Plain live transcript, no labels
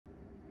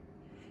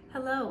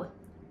Hello,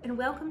 and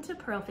welcome to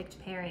Purlfect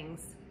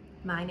Pairings.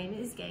 My name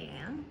is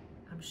Gayann,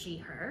 I'm she,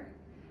 her.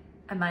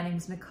 And my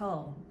name's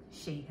Nicole,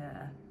 she,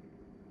 her.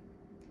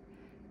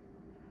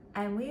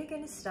 And we are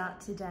going to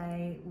start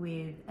today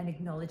with an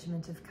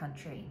acknowledgement of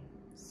country.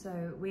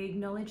 So we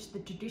acknowledge the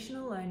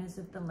traditional owners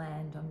of the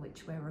land on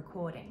which we're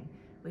recording,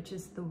 which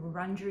is the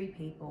Wurundjeri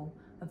people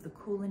of the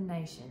Kulin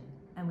Nation,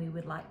 and we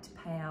would like to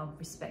pay our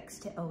respects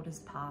to elders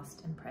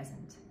past and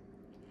present.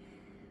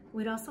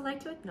 We'd also like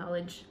to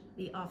acknowledge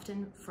the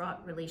often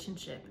fraught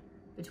relationship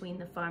between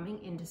the farming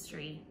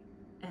industry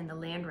and the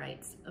land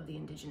rights of the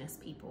Indigenous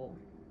people.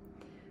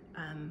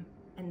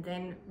 And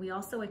then we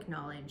also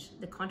acknowledge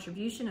the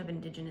contribution of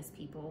Indigenous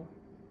people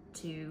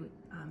to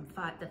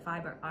the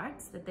fiber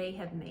arts that they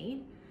have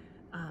made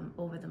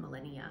over the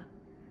millennia.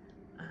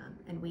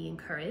 And we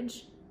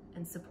encourage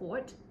and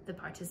support the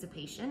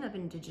participation of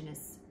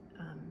Indigenous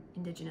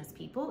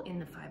people in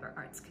the fiber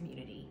arts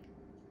community.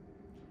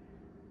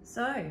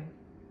 So,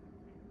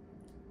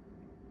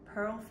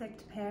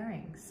 Purlfect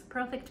Pairings.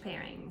 Purlfect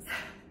Pairings.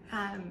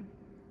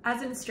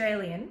 As an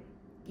Australian,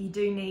 you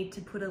do need to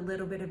put a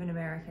little bit of an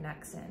American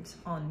accent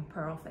on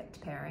Purlfect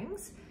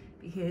Pairings,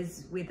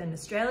 because with an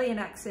Australian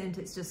accent,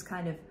 it's just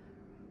kind of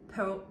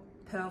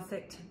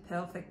perfect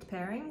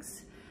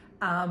pairings.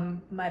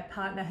 My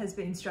partner has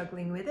been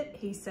struggling with it.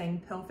 He's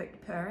saying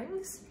perfect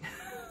pairings.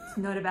 It's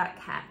not about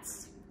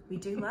cats. We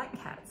do like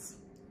cats,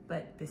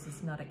 but this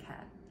is not a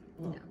cat.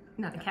 No,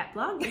 not a cat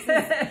blog. This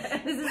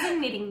is a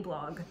knitting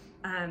blog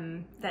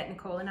that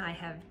Nicole and I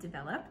have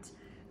developed.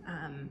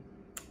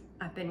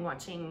 I've been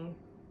watching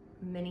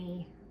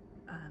many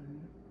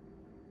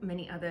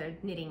other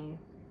knitting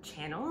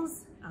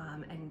channels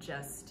and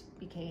just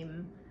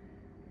became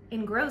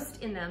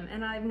engrossed in them.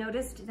 And I've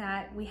noticed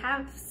that we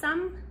have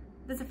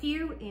there's a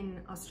few in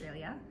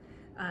Australia,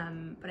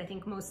 but I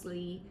think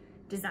mostly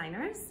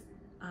designers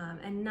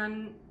and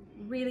none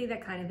really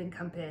that kind of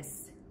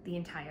encompass the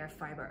entire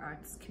fiber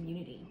arts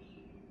community.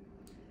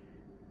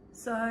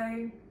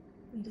 So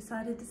we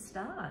decided to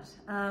start.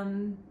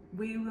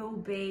 We will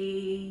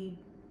be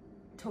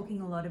talking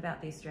a lot about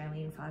the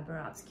Australian fiber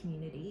arts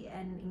community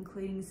and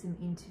including some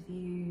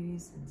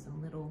interviews and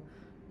some little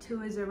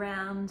tours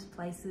around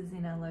places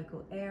in our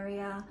local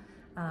area.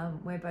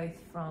 We're both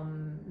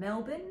from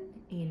Melbourne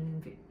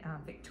in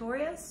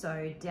Victoria,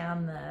 so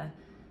down the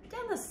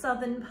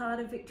southern part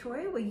of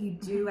Victoria, where you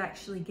do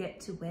actually get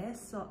to wear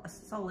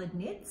solid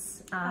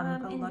knits a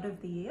lot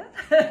of the year.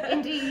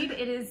 Indeed,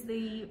 it is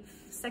the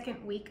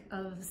second week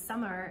of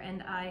summer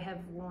and I have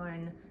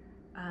worn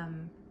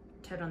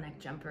turtleneck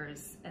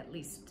jumpers at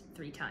least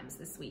 3 times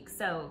this week.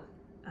 So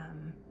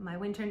my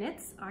winter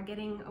knits are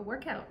getting a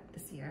workout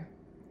this year.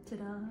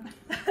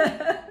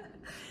 Ta-da!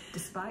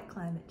 Despite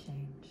climate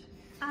change.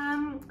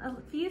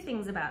 A few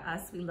things about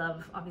us. We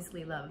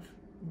obviously love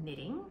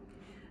knitting.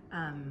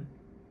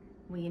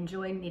 We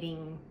enjoy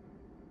knitting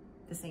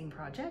the same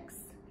projects.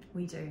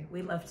 We do.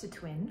 We love to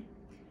twin.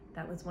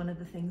 That was one of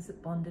the things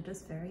that bonded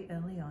us very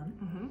early on.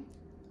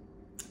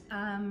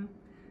 Mm-hmm.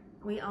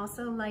 We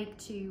also like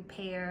to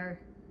pair,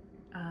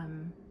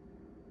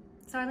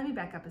 sorry, let me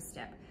back up a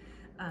step.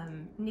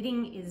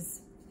 Knitting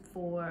is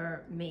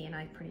for me, and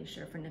I'm pretty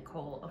sure for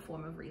Nicole, a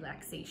form of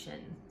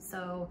relaxation.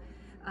 So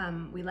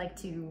we like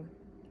to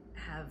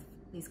have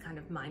these kind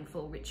of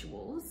mindful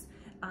rituals.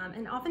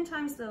 And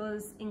oftentimes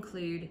those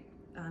include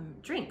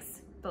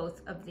drinks,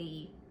 both of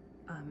the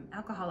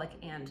alcoholic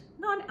and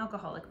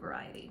non-alcoholic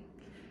variety.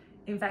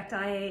 In fact,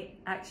 I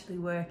actually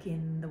work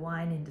in the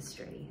wine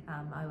industry.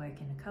 I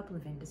work in a couple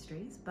of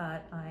industries,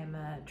 but I'm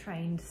a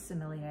trained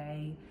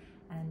sommelier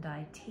and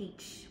I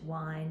teach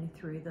wine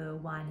through the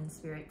Wine and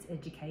Spirits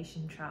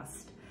Education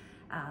Trust.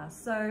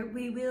 So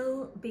we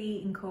will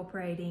be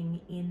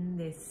incorporating in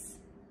this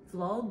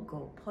vlog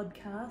or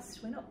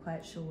podcast, we're not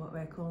quite sure what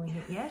we're calling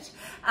it yet,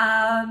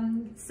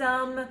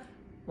 some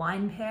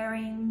wine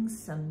pairings,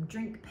 some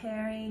drink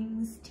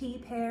pairings,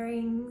 tea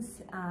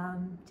pairings,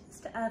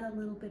 just to add a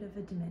little bit of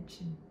a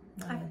dimension.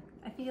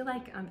 I feel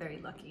like I'm very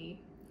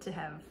lucky to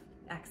have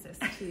access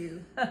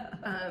to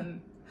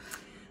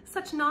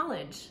such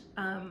knowledge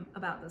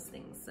about those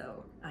things,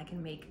 so I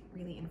can make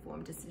really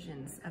informed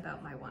decisions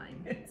about my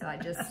wine. So I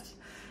just,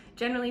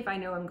 generally if I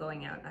know I'm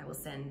going out, I will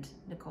send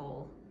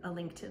Nicole a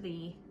link to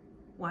the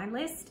wine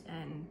list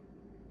and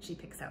she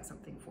picks out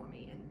something for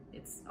me, and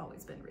it's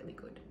always been really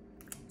good.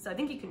 So I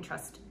think you can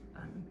trust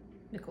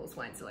Nicole's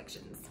wine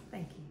selections.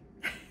 Thank you.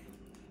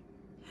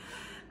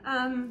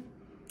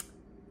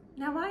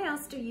 Now, why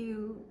else do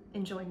you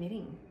enjoy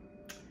knitting,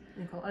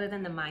 Nicole, other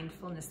than the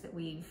mindfulness that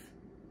we've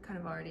kind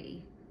of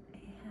already...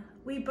 Yeah.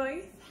 We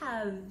both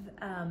have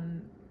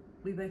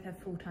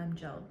full-time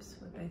jobs.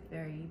 We're both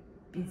very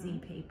busy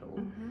people.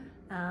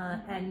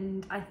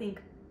 And I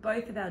think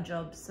both of our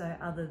jobs, so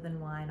other than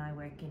wine, I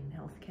work in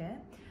healthcare.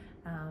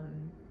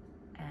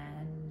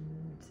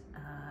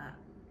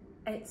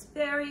 It's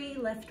very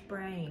left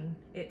brain.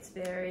 It's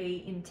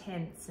very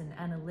intense and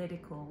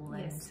analytical,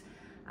 yes.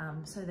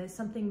 So there's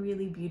something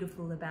really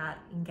beautiful about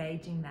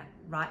engaging that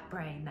right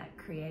brain, that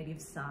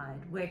creative side,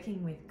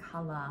 working with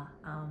colour.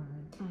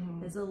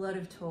 There's a lot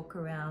of talk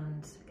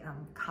around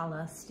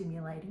colour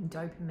stimulating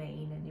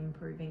dopamine and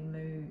improving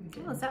mood.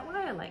 Oh, is that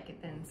why I like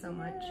it then so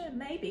much?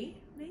 Maybe.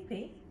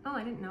 Oh,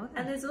 I didn't know that.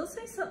 And there's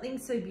also something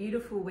so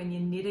beautiful when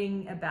you're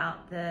knitting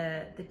about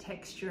the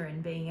texture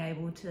and being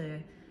able to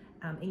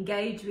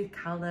engage with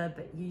colour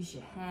but use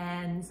your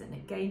hands, and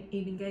it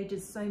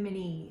engages so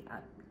many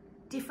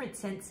different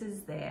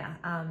senses there,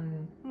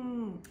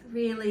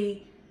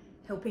 really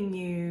helping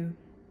you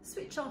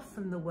switch off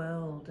from the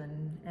world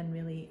and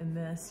really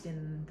immersed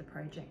in the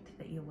project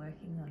that you're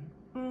working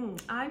on.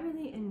 I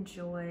really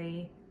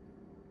enjoy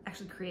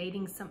actually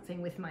creating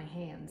something with my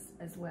hands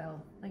as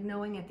well. Like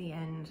knowing at the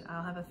end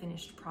I'll have a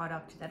finished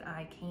product that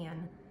I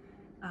can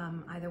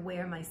either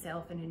wear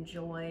myself and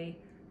enjoy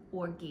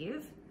or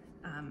give.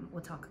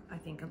 We'll talk, I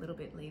think, a little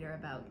bit later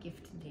about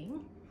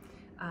gifting.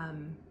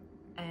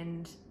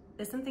 And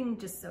there's something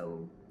just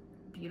so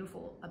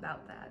beautiful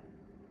about that.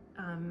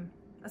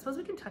 I suppose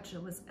we can touch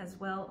as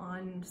well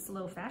on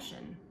slow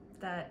fashion,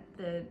 that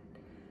the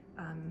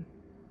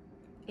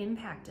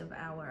impact of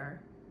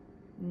our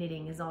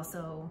knitting is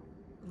also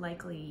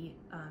likely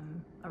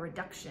a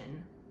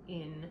reduction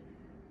in,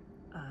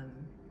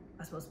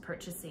 I suppose,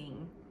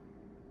 purchasing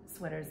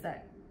sweaters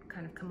that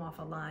kind of come off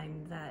a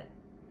line that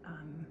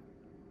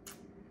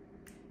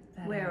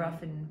where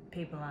often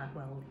people aren't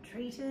well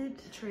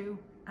treated. True.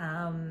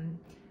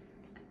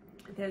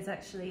 There's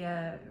actually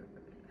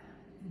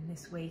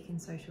this week in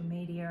social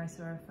media I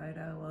saw a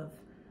photo of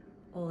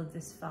all of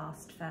this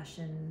fast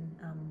fashion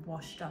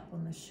washed up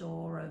on the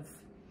shore of,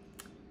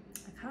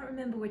 I can't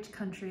remember which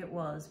country it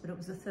was, but it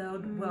was a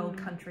third world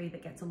country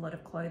that gets a lot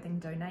of clothing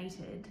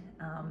donated,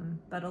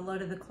 but a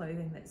lot of the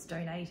clothing that's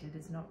donated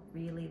is not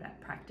really that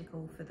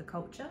practical for the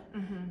culture.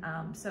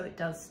 So it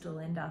does still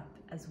end up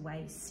as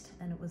waste,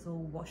 and it was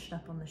all washed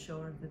up on the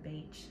shore of the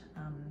beach,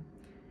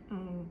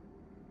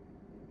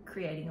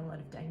 creating a lot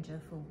of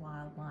danger for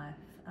wildlife.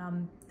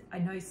 I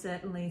know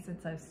certainly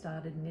since I've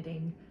started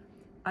knitting,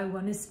 I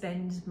want to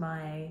spend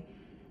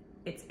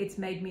it's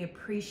made me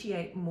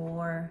appreciate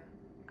more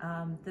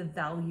the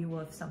value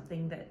of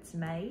something that's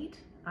made.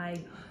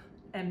 I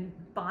am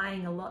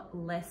buying a lot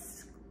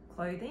less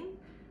clothing.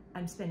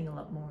 I'm spending a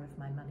lot more of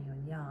my money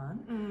on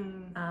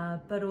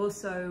yarn. But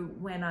also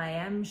when I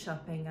am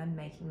shopping, I'm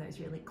making those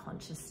really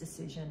conscious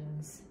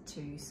decisions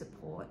to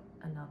support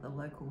another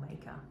local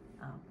maker,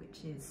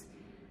 which is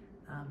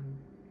a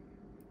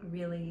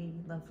really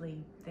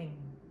lovely thing,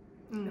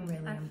 really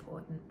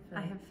important.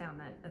 I have found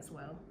that as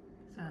well.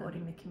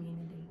 Supporting the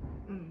community.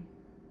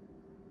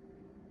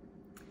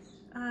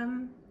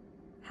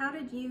 How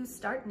did you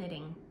start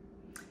knitting?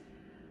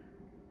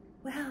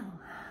 Well,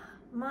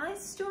 my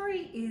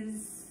story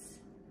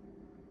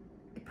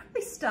it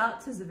probably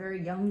starts as a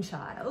very young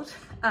child.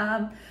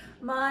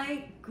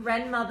 My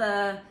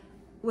grandmother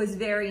was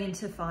very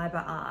into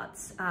fibre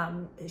arts.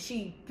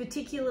 She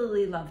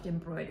particularly loved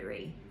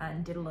embroidery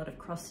and did a lot of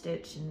cross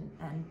stitch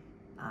and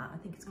I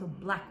think it's called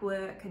black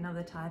work,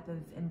 another type of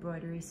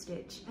embroidery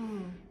stitch.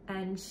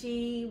 And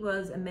she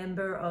was a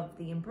member of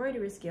the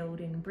Embroiderers Guild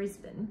in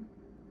Brisbane.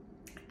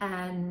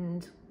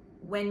 And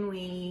when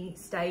we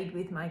stayed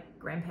with my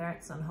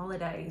grandparents on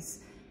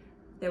holidays,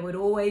 there would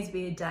always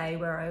be a day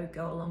where I would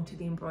go along to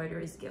the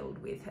Embroiderers Guild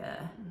with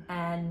her.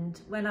 And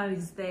when I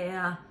was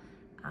there,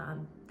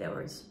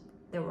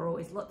 there were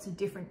always lots of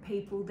different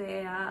people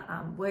there,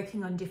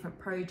 working on different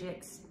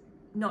projects,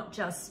 not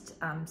just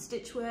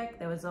stitch work.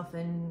 There was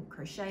often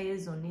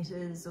crocheters or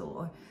knitters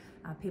or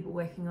people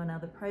working on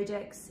other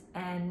projects.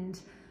 And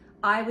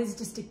I was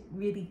just a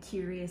really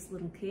curious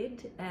little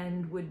kid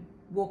and would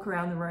walk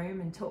around the room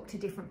and talk to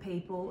different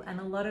people, and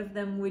a lot of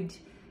them would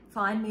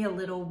find me a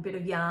little bit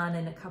of yarn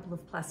and a couple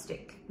of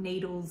plastic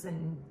needles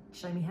and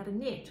show me how to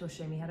knit or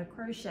show me how to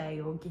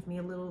crochet or give me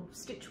a little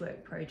stitch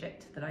work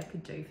project that I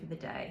could do for the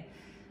day.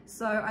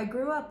 So I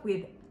grew up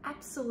with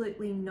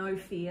absolutely no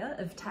fear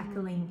of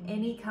tackling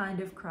any kind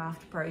of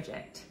craft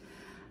project.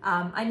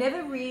 I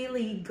never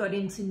really got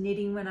into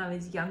knitting when I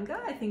was younger.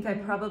 I think I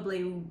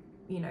probably,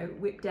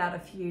 whipped out a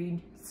few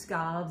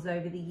scarves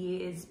over the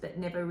years, but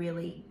never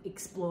really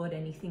explored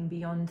anything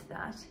beyond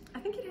that. I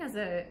think it has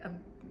a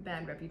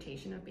bad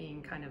reputation of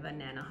being kind of a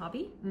nana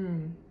hobby.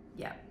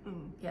 Yeah,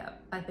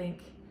 I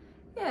think,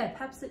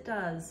 perhaps it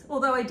does.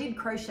 Although I did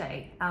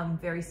crochet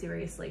very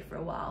seriously for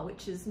a while,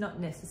 which is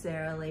not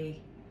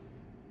necessarily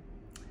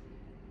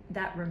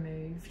that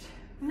removed.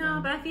 No,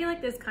 but I feel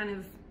like there's kind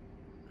of,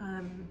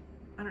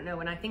 I don't know,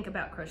 when I think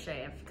about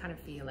crochet, I kind of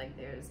feel like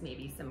there's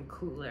maybe some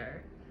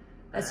cooler.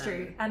 That's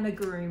true.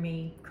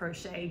 Amigurumi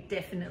crochet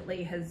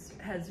definitely has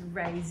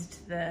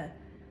raised the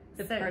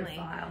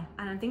profile.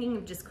 And I'm thinking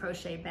of just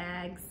crochet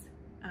bags,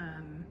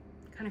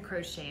 kind of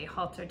crochet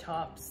halter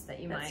tops that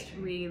you might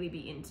really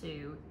be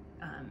into,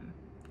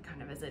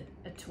 kind of as a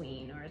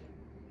tween or a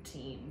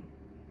teen.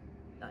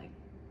 Like,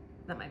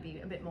 that might be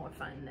a bit more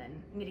fun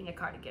than knitting a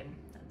cardigan.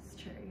 That's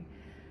true.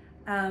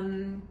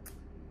 And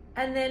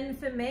then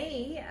for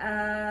me,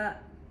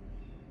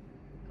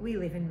 we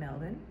live in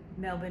Melbourne.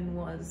 Melbourne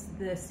was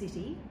the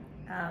city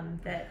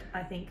that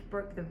I think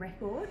broke the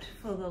record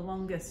for the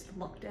longest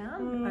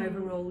lockdown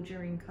overall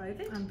during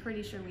COVID. I'm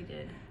pretty sure we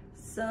did.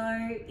 So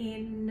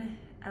in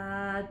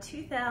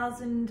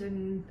 2000,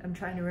 and I'm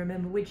trying to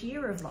remember which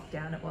year of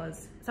lockdown it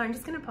was. So I'm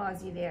just going to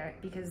pause you there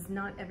because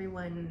not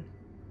everyone,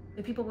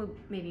 the people will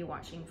maybe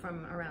watching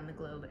from around the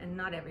globe, and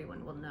not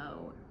everyone will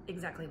know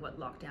exactly what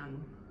lockdown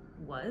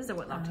was or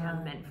what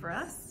lockdown meant for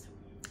us.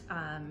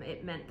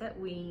 It meant that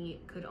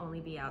we could only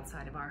be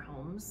outside of our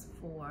homes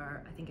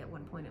for, I think at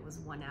one point it was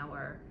 1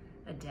 hour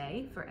a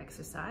day for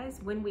exercise.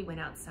 When we went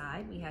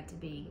outside, we had to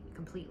be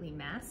completely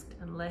masked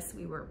unless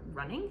we were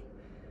running,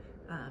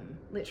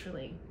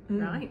 literally,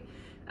 right?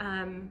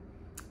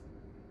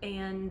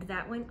 And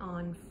that went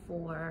on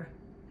for,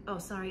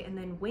 and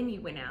then when you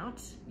went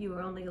out, you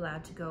were only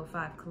allowed to go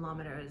 5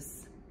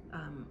 kilometers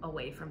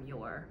away from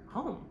your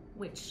home,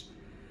 which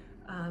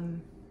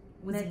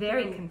was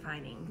very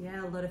confining.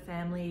 Yeah, a lot of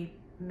family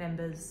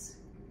members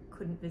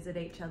couldn't visit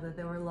each other.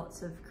 There were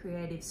lots of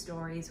creative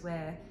stories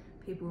where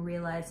people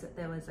realized that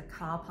there was a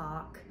car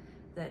park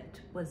that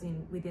was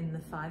within the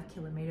 5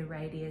 kilometer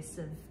radius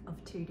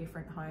of 2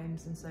 different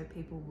homes, and so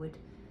people would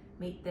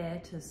meet there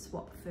to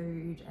swap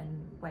food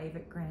and wave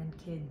at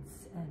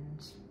grandkids,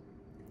 and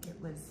it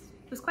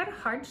was quite a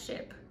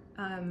hardship,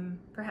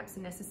 perhaps a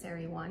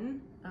necessary one,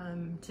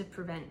 to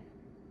prevent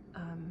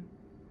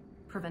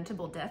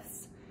preventable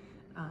deaths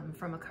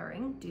from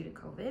occurring due to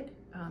COVID.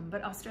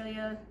 But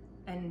Australia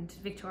and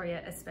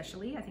Victoria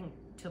especially, I think,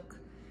 took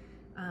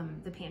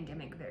the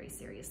pandemic very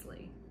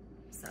seriously.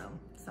 So,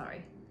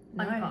 sorry.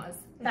 No. Unpause.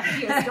 Back to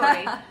your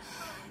story.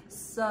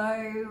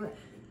 So,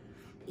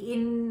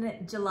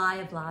 in July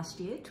of last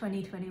year,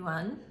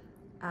 2021,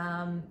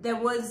 there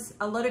was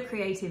a lot of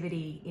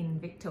creativity in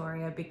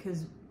Victoria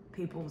because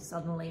people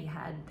suddenly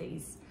had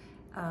these,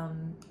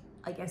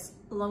 I guess,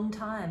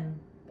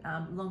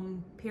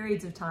 long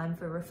periods of time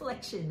for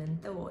reflection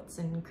and thoughts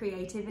and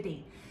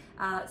creativity.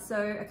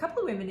 So a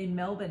couple of women in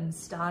Melbourne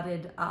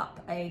started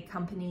up a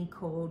company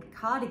called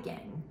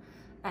Gayann,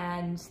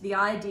 and the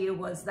idea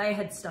was they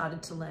had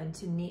started to learn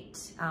to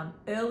knit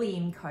early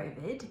in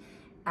COVID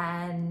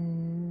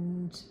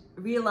and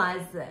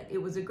realized that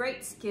it was a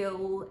great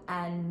skill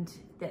and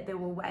that there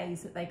were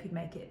ways that they could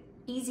make it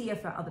easier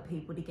for other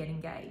people to get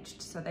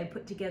engaged. So they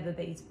put together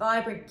these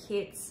vibrant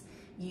kits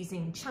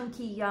using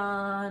chunky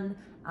yarn,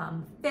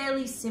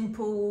 fairly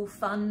simple,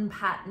 fun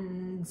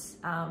patterns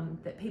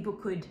that people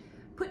could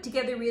put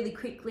together really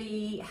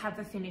quickly, have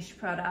a finished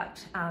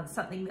product,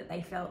 something that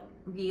they felt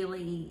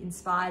really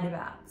inspired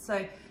about.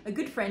 So a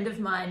good friend of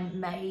mine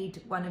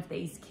made one of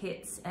these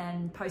kits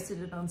and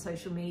posted it on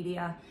social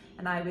media,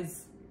 and I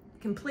was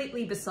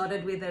completely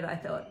besotted with it. I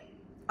thought,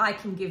 I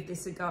can give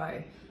this a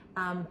go.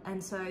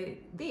 And so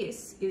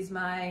this is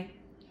my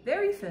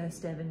very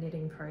first ever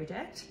knitting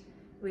project,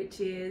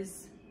 which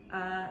is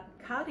a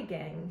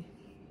cardigan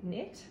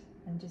knit.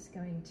 I'm just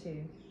going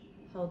to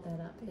hold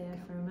that up there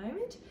for a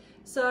moment.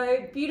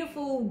 So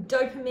beautiful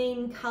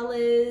dopamine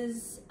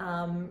colors,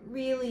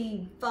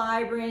 really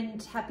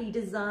vibrant, happy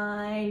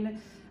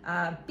design,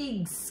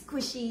 big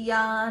squishy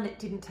yarn. It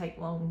didn't take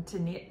long to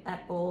knit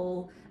at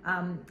all.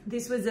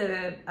 This was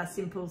a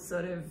simple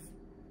sort of,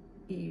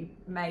 you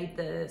made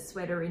the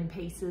sweater in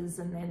pieces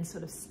and then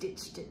sort of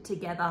stitched it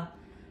together.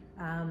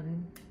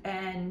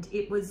 And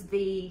it was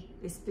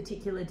this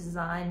particular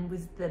design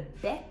was the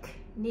Beck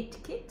knit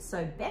kit.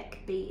 So Beck,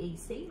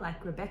 B-E-C,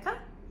 like Rebecca.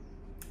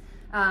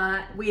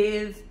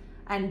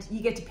 And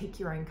you get to pick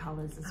your own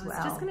colors as well.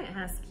 I was just going to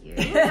ask you,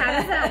 how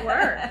does that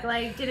work?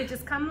 Like, did it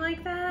just come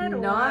like that?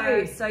 No,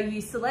 or? So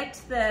you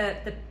select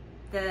the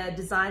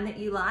design that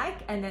you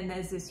like, and then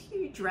there's this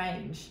huge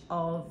range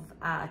of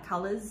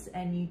colors,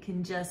 and you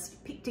can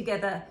just put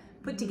together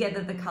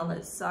the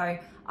colors. So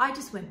I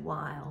just went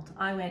wild.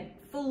 I went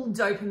full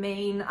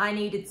dopamine. I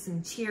needed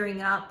some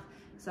cheering up.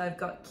 So I've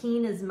got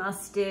keen as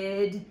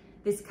mustard.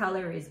 This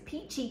color is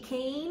peachy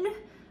keen.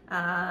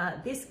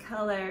 This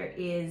color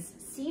is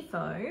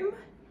seafoam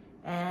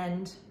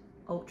and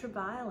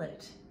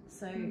ultraviolet.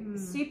 So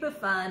super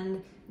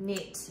fun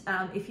knit.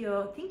 If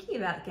you're thinking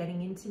about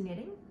getting into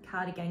knitting,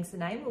 Cardigan's the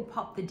name. We'll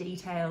pop the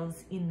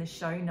details in the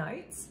show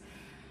notes.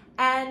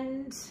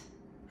 And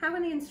how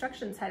in the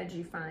instructions, how did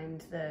you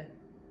find the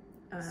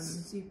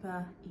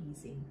super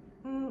easy.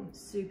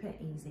 Super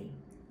easy.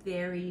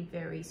 Very,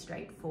 very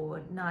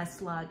straightforward.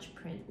 Nice large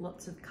print,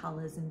 lots of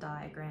colors and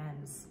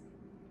diagrams.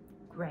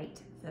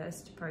 Great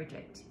first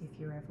project if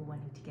you're ever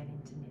wanting to get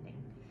into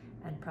knitting.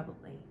 And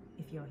probably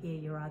if you're here,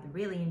 you're either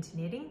really into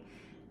knitting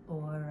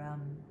or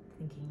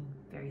thinking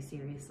very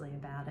seriously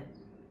about it.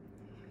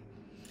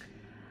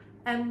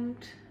 And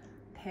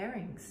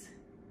pairings.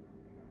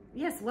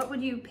 Yes, what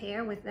would you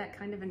pair with that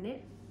kind of a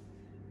knit?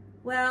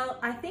 Well,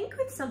 I think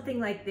with something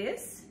like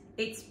this,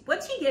 it's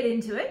once you get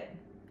into it,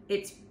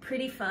 it's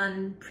pretty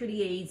fun, pretty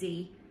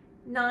easy,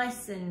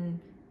 nice and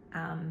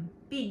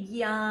big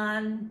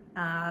yarn,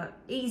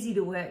 easy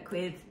to work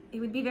with. It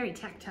would be very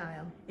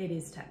tactile. It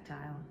is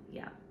tactile,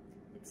 yeah.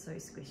 It's so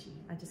squishy.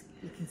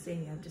 You can see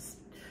me, I'm just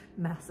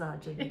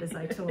massaging it as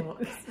I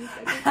talk. You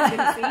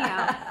can see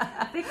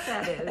how thick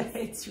that is.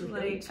 It's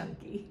really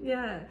chunky.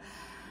 Yeah.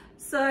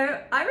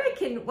 So I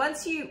reckon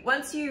once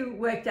you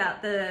worked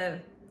out the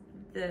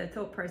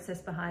thought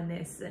process behind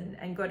this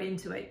and got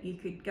into it, you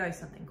could go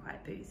something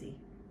quite boozy.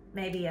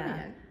 Maybe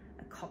a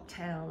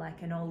cocktail,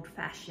 like an old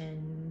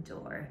fashioned,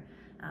 or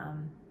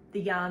the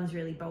yarn's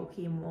really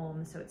bulky and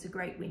warm, so it's a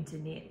great winter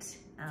knit.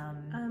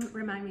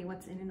 Remind me,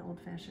 what's in an old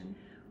fashioned?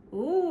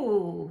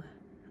 Ooh,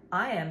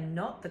 I am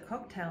not the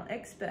cocktail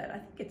expert. I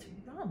think it's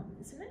rum,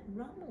 isn't it?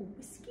 Rum or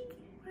whiskey?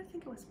 I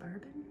think it was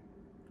bourbon.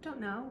 Don't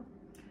know.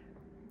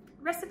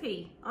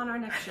 Recipe on our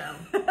next show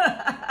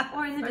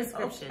or in the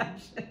description.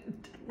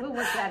 We'll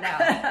work that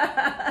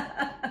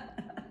out.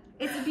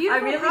 It's a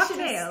beautiful I really cocktail.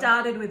 should have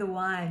started with a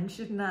wine,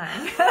 shouldn't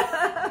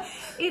I?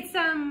 It's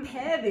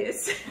pair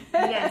this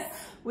yes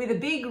with a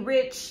big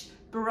rich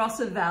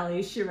Barossa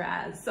Valley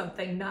Shiraz,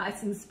 something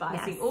nice and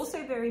spicy. Yes.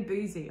 Also very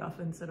boozy,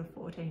 often sort of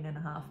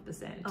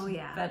 14.5%. Oh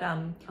yeah. But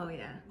oh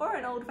yeah. or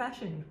an old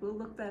fashioned. We'll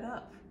look that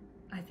up.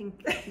 I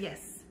think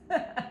yes.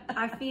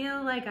 I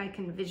feel like I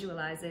can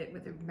visualize it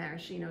with a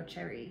maraschino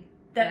cherry.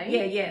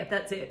 Right? Yeah,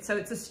 that's it. So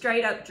it's a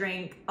straight up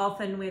drink,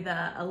 often with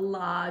a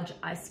large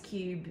ice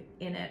cube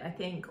in it, I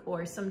think,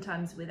 or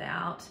sometimes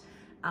without,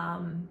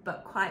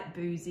 but quite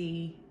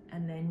boozy.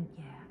 And then,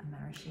 yeah, a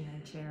maraschino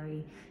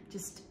cherry,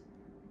 just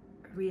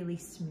a really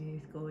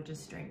smooth,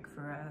 gorgeous drink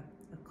for a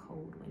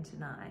cold winter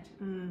night.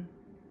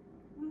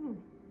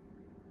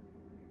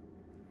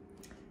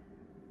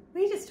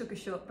 We just took a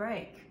short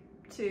break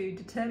to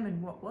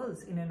determine what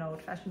was in an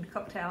old-fashioned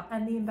cocktail,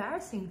 and the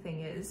embarrassing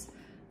thing is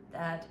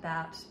that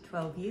about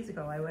 12 years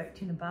ago I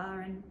worked in a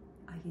bar and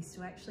I used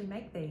to actually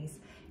make these.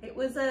 It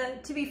was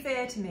to be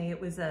fair to me, it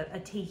was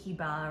a tiki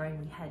bar, and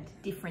we had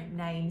different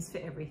names for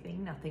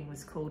everything. Nothing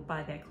was called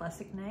by their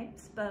classic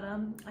names, but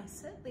I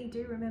certainly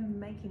do remember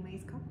making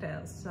these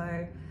cocktails.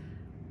 So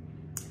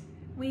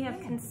we have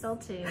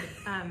consulted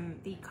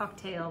the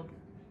Cocktail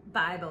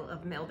Bible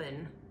of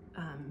Melbourne,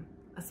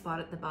 A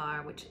Spot at the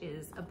Bar, which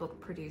is a book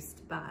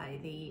produced by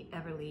the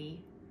Everleigh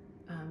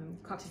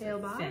cocktail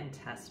bar.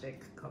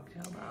 Fantastic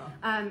cocktail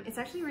bar. It's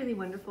actually really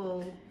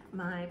wonderful.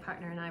 My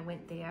partner and I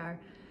went there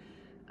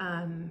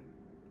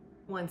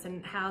once,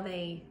 and how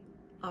they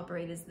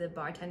operate is the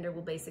bartender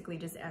will basically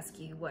just ask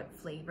you what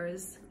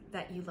flavors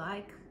that you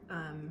like,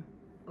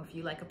 or if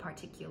you like a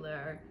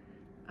particular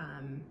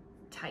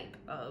type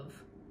of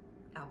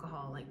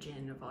alcohol, like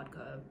gin or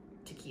vodka,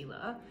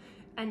 tequila,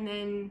 and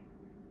then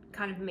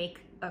kind of make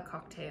a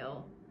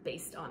cocktail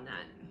based on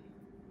that.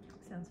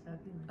 Sounds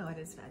fabulous. Oh, it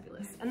is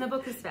fabulous. And the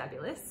book is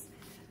fabulous.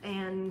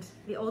 And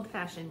the old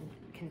fashioned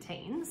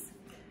contains,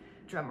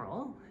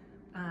 drumroll,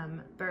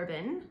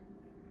 bourbon,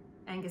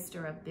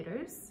 Angostura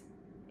bitters,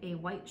 a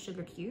white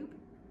sugar cube,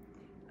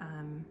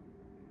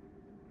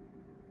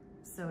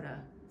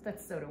 soda.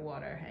 That's soda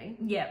water, hey?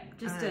 Yeah,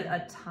 just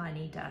a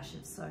tiny dash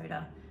of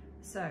soda.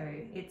 So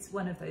it's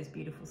one of those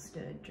beautiful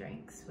stirred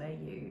drinks where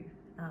you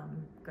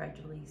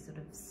gradually sort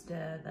of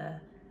stir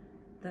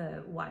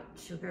the white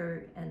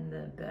sugar and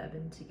the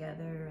bourbon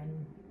together,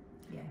 and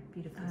yeah,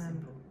 beautifully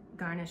simple.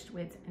 Garnished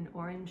with an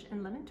orange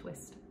and lemon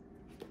twist.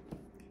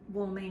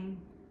 Warming.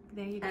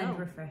 There you go. And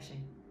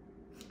refreshing.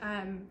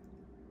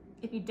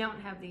 If you don't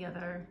have the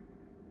other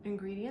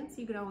ingredients,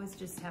 you could always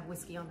just have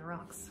whiskey on the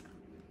rocks.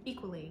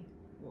 Equally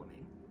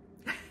warming.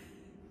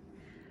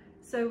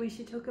 So we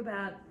should talk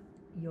about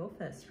your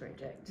first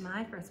project.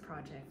 My first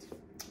project.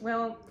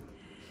 Well,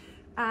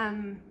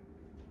 I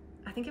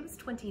think it was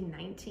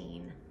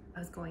 2019. I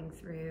was going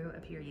through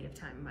a period of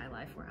time in my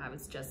life where I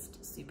was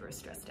just super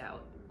stressed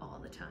out all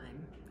the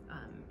time.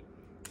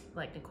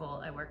 Like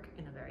Nicole, I work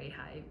in a very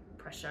high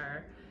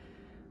pressure,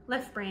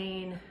 left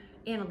brain,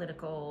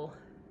 analytical,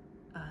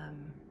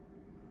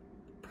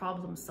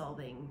 problem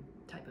solving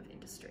type of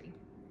industry.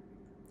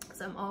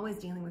 So I'm always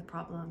dealing with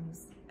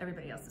problems,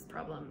 everybody else's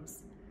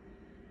problems,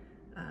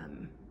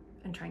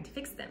 and trying to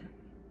fix them.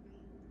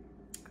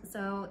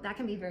 So that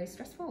can be very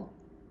stressful.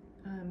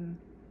 And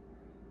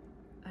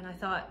I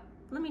thought,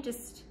 let me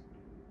just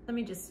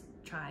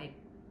try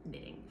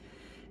knitting.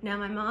 Now,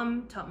 my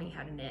mom taught me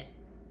how to knit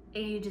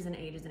ages and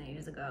ages and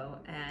ages ago,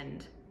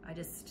 and I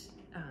just,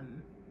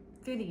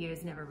 through the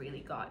years, never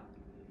really got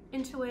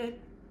into it.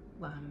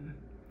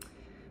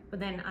 But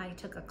then I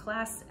took a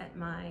class at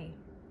my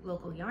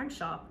local yarn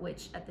shop,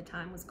 which at the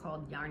time was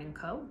called Yarn &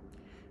 Co.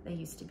 They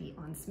used to be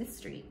on Smith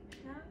Street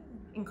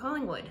in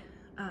Collingwood,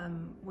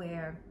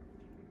 where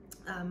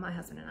my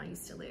husband and I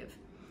used to live.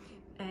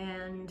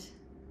 And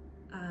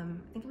I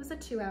think it was a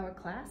 2-hour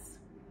class.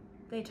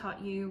 They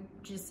taught you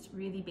just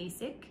really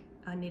basic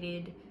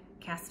knitted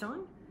cast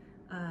on,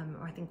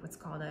 or I think they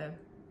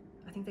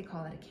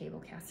call it a cable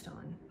cast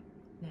on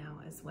now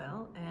as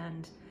well,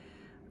 and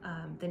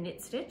the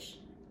knit stitch,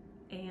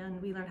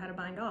 and we learned how to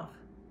bind off.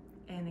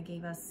 And they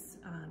gave us,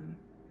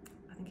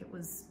 I think it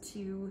was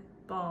 2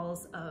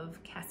 balls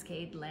of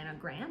Cascade Lana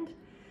Grand,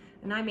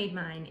 and I made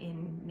mine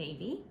in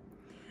navy.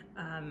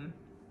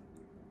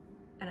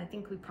 and I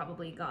think we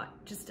probably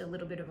got just a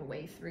little bit of a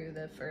way through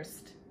the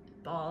first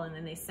ball, and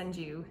then they send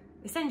you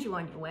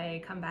on your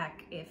way. Come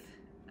back if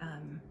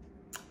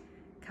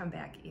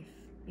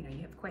you know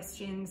you have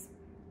questions.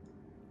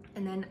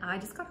 And then I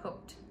just got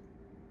hooked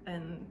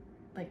and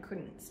like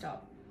couldn't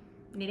stop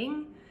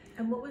knitting.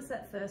 And what was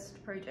that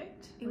first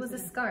project? It was a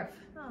scarf.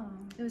 Oh.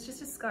 It was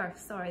just a scarf.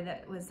 Sorry,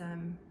 that was I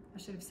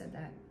should have said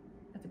that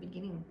at the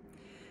beginning.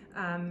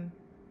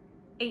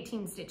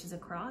 18 stitches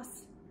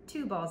across,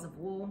 2 balls of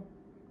wool,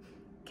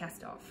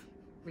 cast off.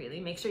 Really,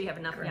 make sure you have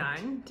enough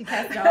yarn to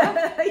cast off,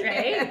 right?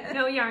 Yeah.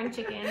 No yarn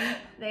chicken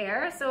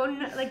there. So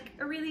like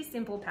a really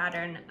simple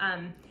pattern.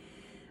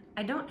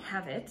 I don't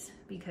have it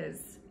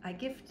because I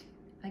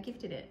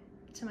gifted it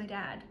to my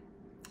dad.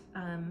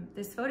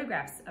 There's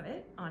photographs of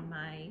it on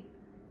my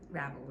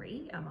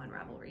Ravelry. I'm on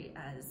Ravelry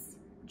as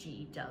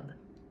G-Dub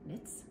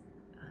Knits,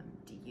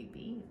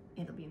 D-U-B.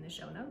 It'll be in the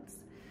show notes.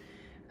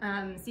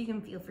 So you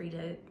can feel free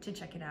to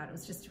check it out. It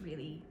was just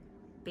really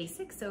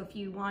basic. So if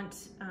you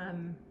want,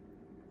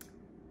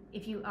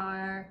 if you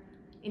are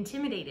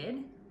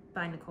intimidated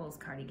by Nicole's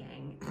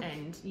cardigan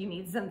and you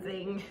need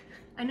something,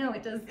 I know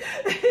it does.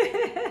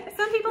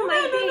 Some people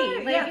might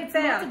be like it's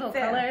multiple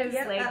colors,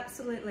 yep, like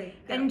absolutely,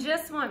 yep. And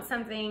just want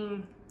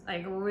something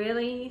like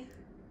really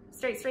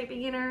straight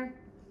beginner.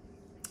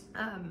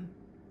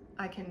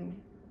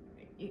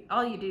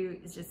 All you do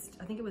is just,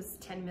 I think it was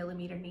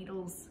 10mm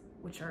needles,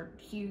 which are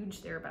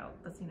huge. They're about,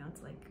 you know,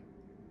 it's like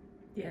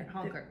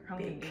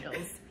honking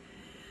needles.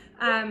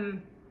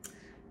 And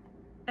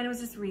it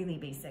was just really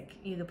basic.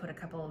 You either put a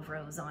couple of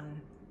rows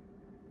on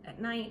at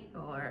night,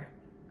 or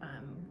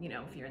you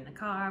know, if you're in the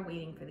car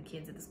waiting for the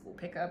kids at the school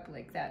pickup,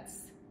 like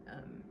that's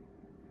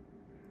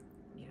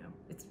you know,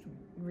 it's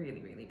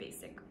really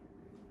basic.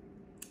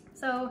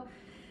 So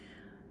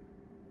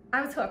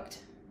I was hooked,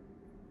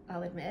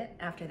 I'll admit,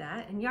 after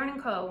that. And Yarn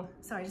 & Co.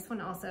 So I just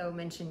want to also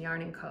mention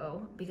Yarn &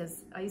 Co.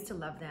 because I used to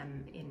love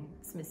them in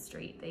Smith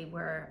Street. They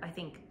were, I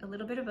think, a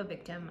little bit of a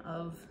victim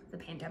of the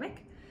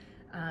pandemic.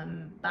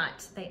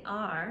 But they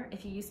are,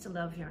 if you used to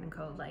love Yarn &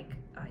 Co. like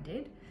I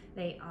did,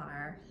 they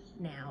are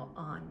now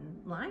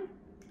online.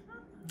 Oh,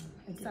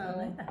 I didn't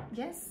know that.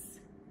 Yes.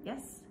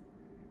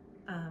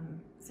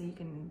 So you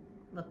can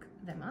look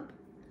them up.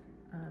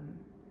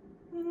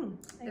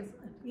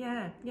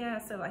 Yeah,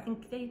 so I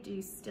think they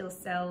do still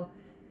sell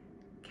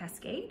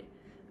Cascade.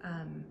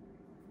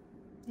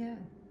 Yeah.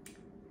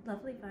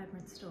 Lovely,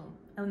 vibrant store.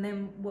 And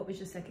then what was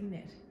your second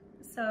knit?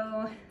 So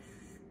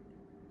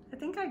I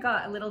think I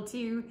got a little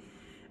too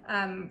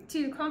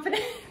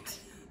confident.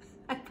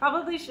 I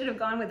probably should have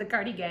gone with the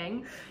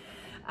cardigan.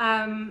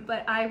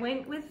 But I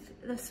went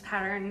with this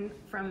pattern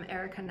from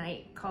Erica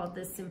Knight called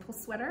the Simple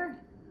Sweater.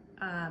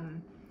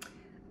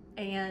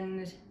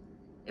 And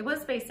it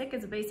was basic.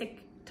 It's a basic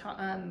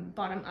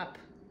bottom up.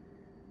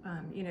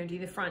 You know, do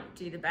the front,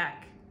 do the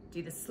back,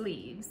 do the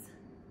sleeves.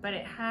 But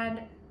it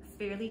had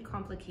fairly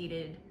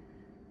complicated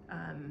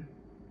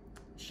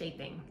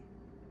shaping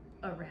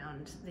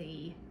around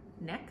the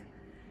neck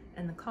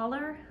and the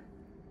collar.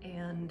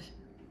 And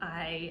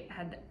I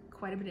had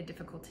quite a bit of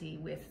difficulty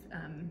with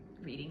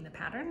reading the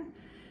pattern,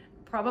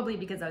 probably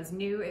because I was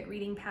new at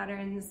reading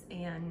patterns,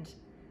 and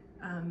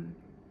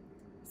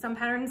some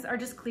patterns are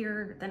just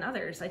clearer than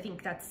others. I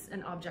think that's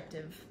an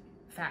objective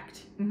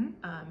fact.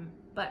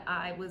 But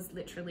I was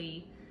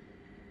literally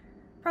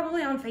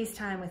probably on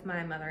FaceTime with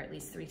my mother at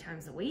least 3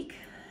 times a week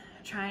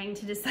trying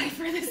to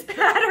decipher this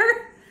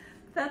pattern.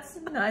 That's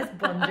a nice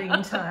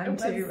bonding time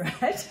too,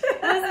 right?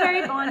 It was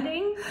very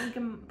bonding. You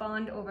can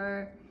bond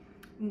over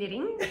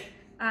knitting.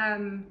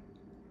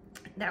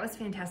 That was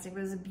fantastic. It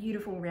was a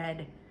beautiful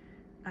red.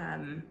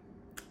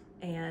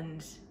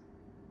 And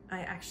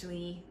I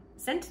actually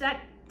sent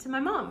that to my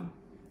mom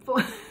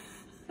for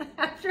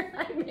after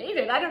I made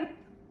it. I don't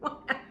know.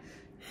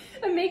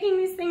 I'm making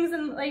these things,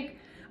 and like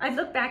I've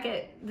looked back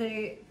at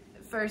the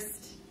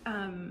first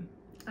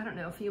I don't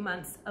know, a few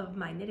months of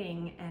my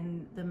knitting,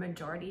 and the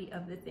majority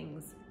of the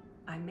things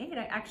I made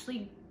I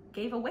actually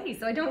gave away,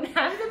 so I don't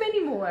have them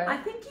anymore. I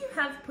think you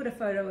have put a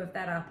photo of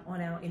that up on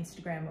our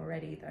Instagram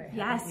already though,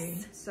 haven't you?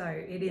 So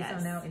it is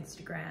on our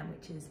Instagram,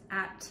 which is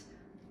at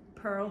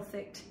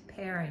Purlfect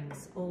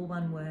Pairings, all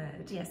one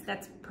word. Yes,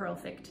 that's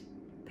Purlfect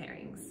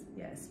Pairings.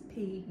 Yes,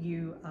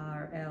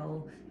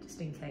 P-U-R-L,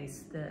 just in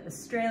case the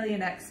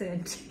Australian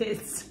accent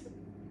is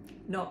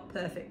not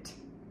perfect.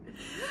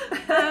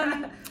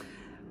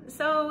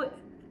 So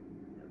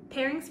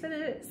pairings for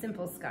the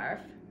simple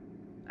scarf,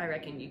 I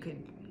reckon you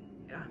could,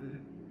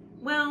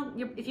 well,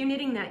 if you're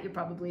knitting that, you're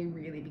probably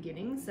really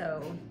beginning,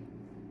 so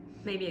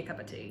maybe a cup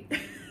of tea.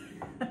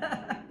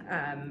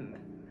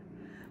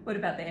 What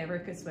about the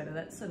Erica sweater?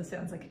 That sort of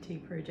sounds like a tea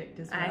project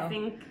as well. I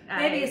think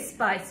maybe a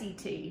spicy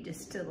tea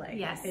just to like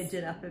edge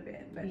it up a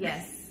bit. But.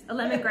 Yes, a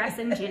lemongrass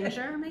and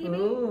ginger maybe.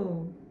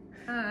 Ooh.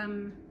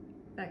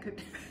 That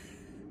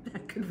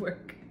could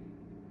work.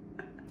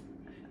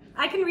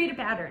 I can read a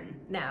pattern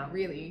now,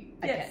 really.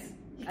 Yes,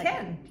 you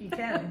can.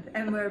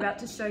 And we're about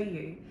to show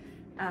you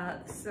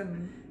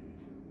some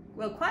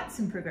well, quite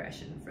some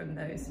progression from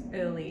those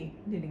early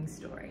knitting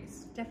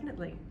stories.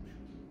 Definitely.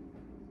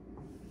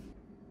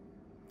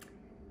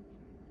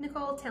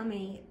 Nicole, tell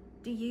me,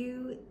 do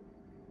you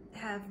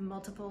have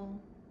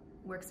multiple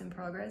works in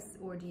progress,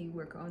 or do you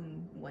work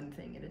on one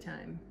thing at a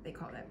time? They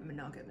call that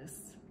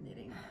monogamous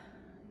knitting.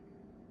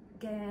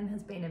 Gayann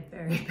has been a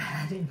very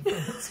bad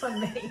influence on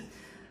me.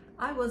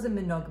 I was a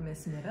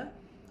monogamous knitter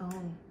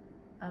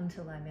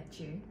until I met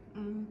you.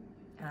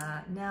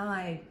 Now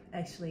I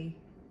think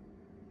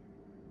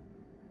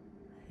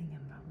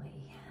I'm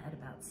probably at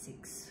about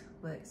 6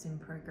 works in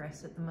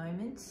progress at the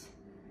moment.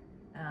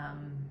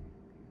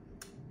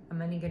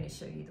 I'm only going to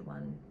show you the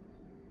one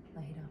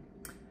later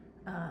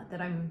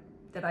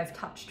that I've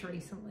touched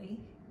recently,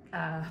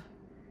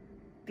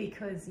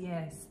 because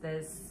yes,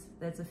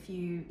 there's a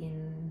few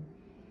in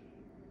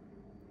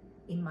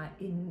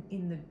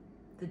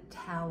the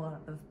tower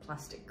of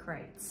plastic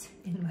crates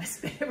in my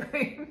spare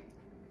room.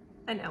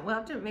 I know, we'll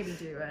have to maybe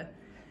do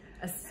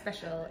a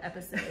special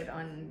episode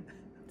on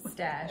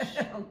stash.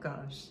 Oh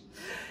gosh.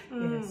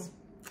 Yes.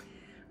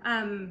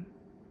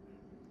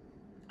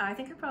 I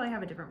think I probably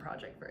have a different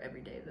project for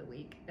every day of the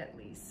week, at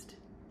least.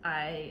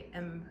 I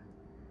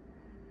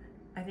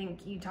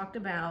think you talked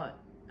about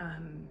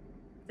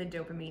the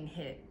dopamine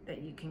hit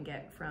that you can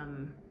get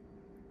from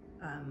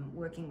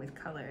working with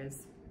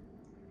colors.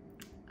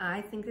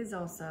 I think there's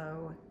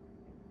also,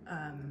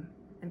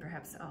 and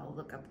perhaps I'll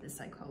look up the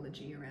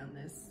psychology around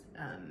this,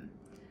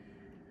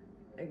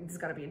 it's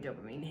gotta be a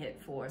dopamine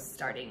hit for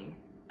starting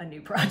a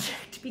new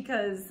project,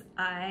 because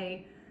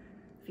I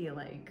feel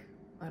like,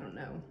 I don't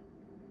know,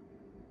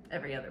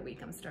 every other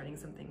week I'm starting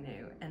something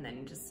new, and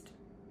then just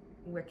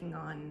working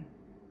on,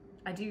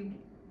 I do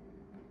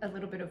a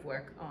little bit of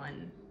work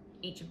on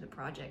each of the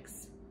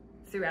projects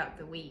throughout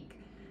the week,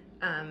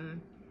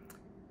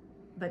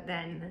 but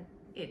then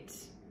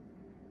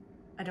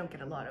I don't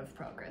get a lot of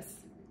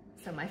progress.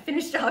 So my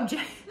finished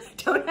objects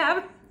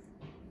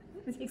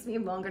it takes me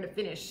longer to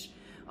finish,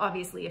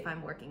 obviously, if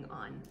I'm working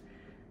on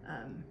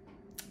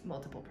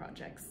multiple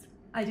projects.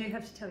 I do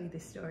have to tell you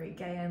this story.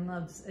 Gayann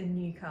loves a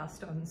new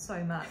cast on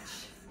so much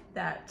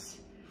that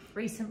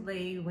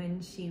recently,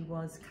 when she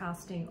was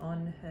casting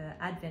on her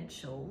Advent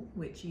shawl,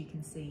 which you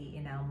can see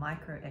in our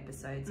micro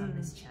episodes on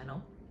this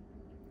channel,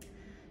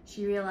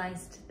 she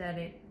realized that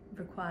it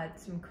required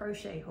some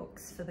crochet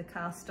hooks for the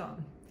cast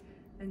on.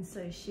 And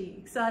so she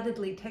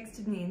excitedly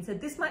texted me and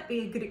said, "This might be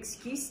a good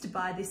excuse to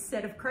buy this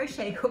set of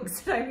crochet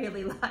hooks that I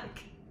really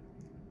like."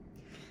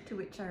 To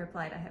which I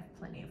replied, "I have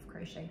plenty of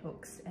crochet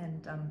hooks,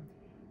 and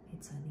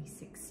it's only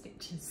 6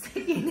 stitches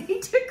that you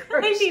need to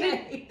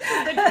crochet."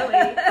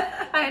 Literally,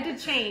 I had to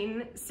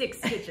chain 6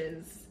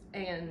 stitches,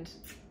 and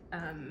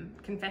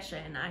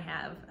confession, I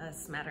have a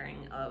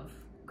smattering of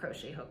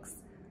crochet hooks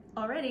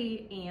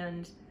already,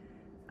 and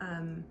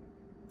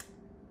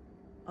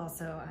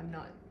also I'm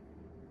not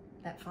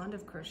that fond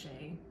of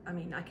crochet. I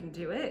mean, I can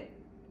do it,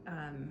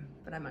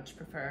 but I much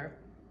prefer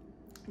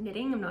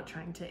knitting. I'm not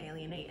trying to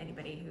alienate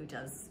anybody who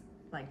does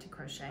like to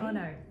crochet. Oh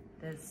no,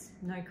 there's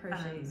no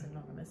crochets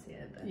anonymous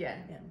here. But yeah.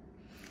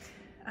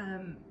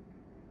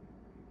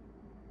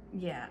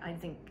 Yeah, I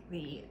think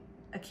the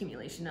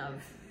accumulation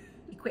of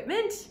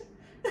equipment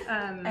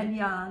and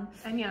yarn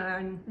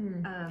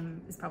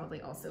is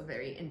probably also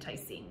very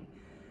enticing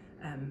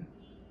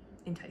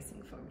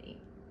for me.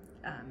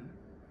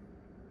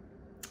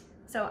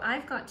 So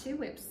I've got 2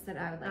 whips that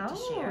I would like to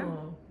share.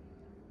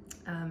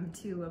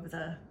 2 of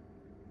the,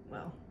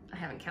 well, I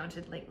haven't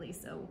counted lately,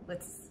 so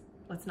let's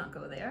not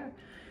go there.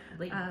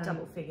 Like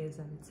double figures,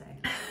 I would say.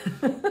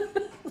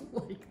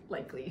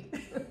 Likely.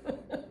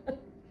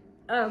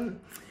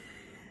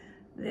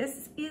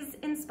 This is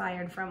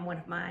inspired from one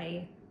of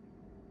my,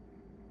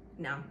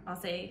 I'll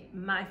say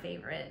my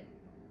favorite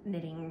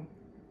knitting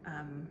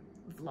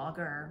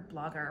vlogger,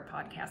 blogger,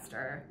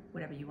 podcaster,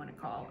 whatever you want to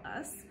call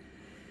us.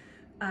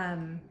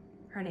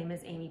 Her name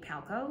is Amy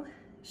Palco.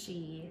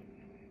 She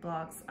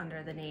blogs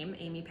under the name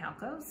Amy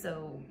Palco,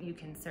 so you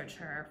can search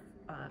her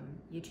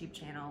YouTube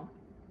channel.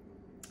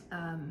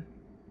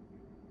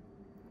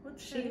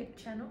 What's her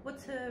channel?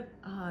 What's her?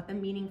 The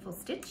Meaningful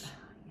Stitch. Yes.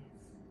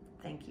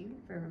 Thank you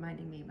for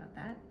reminding me about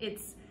that.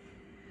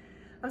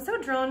 I'm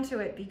so drawn to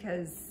it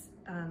because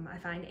I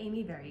find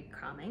Amy very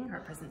calming.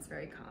 Her presence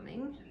very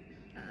calming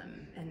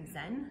and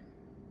zen.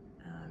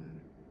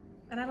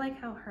 And I like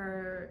how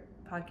her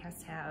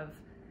podcasts have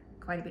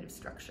quite a bit of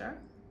structure.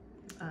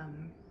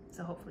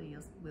 So hopefully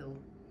we'll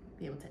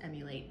be able to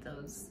emulate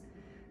those,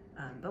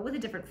 but with a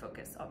different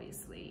focus,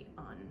 obviously,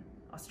 on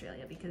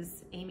Australia,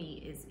 because Amy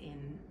is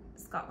in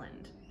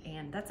Scotland,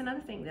 and that's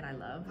another thing that I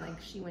love.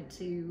 Like, she went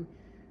to,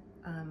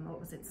 what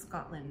was it,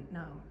 Scotland?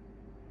 No,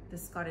 the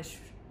Scottish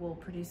Wool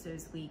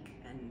Producers Week,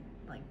 and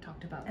like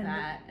talked about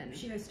that. And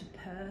she goes to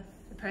Perth,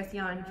 the Perth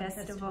Yarn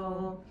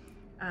Festival.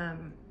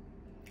 And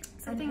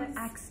her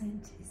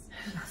accent is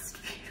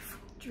just beautiful.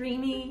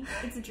 Dreamy.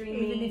 It's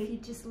dreamy. Even if you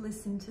just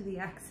listen to the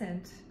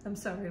accent, I'm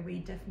sorry, we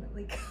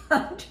definitely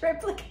can't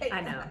replicate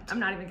I know. that. I'm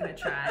not even gonna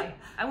try.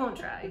 I won't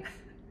try.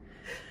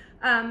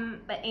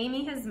 But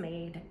Amy has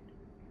made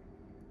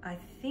I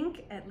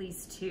think at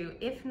least 2,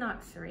 if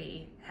not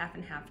 3, half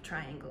and half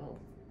triangle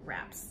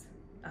wraps,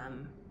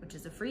 which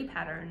is a free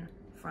pattern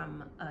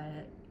from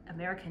an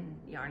American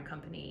yarn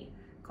company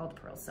called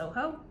Pearl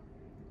Soho.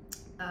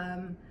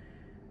 And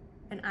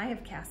I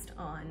have cast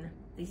on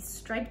the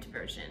striped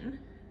version,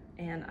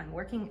 and I'm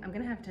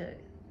gonna have to,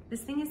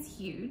 this thing is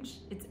huge.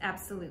 It's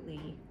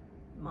absolutely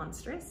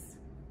monstrous.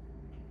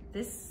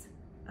 This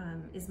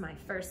is my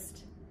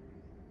first,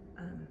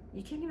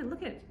 you can't even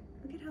look at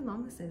how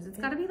long this is. It's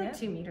gotta be like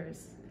 2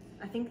 meters.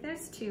 I think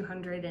there's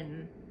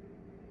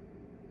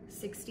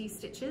 260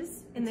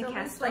 stitches in the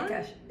cast on.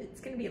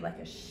 It's gonna be like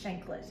a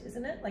shanklet,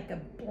 isn't it? Like a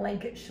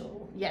blanket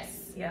shawl.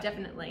 Yes,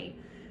 definitely.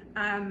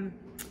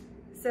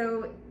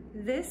 So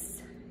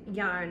this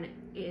yarn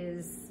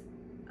is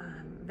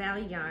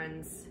Valley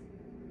Yarns,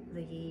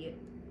 the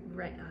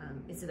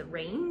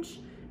range,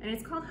 and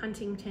it's called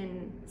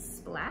Huntington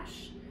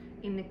Splash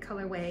in the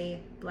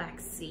colorway Black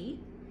Sea.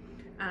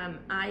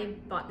 I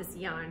bought this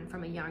yarn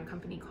from a yarn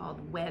company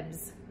called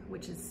Webb's,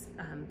 which is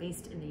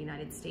based in the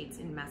United States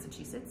in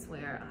Massachusetts,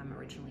 where I'm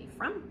originally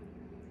from.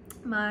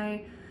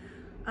 My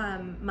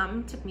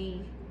mom took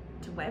me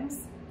to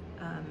Webb's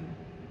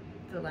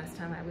for the last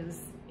time I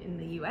was in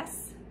the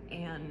US,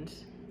 and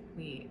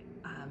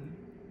I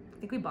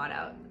think we bought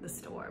out the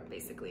store,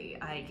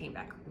 basically. I came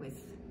back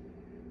with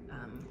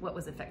what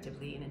was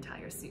effectively an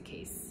entire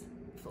suitcase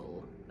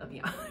full of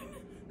yarn.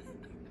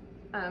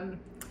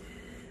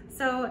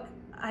 So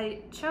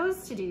I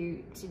chose to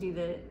do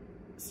the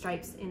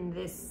stripes in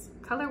this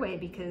colorway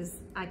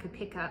because I could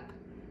pick up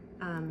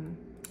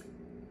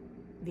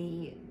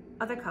the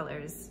other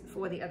colors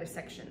for the other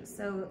sections.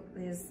 So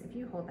there's, if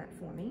you hold that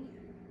for me,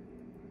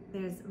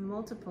 there's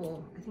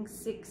multiple, I think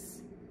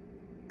 6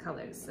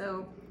 colors.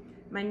 So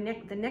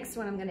the next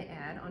one I'm going to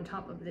add on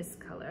top of this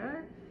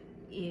color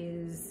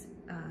is,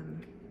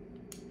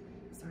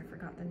 sorry, I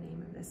forgot the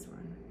name of this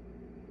one.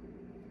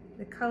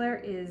 The color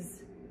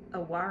is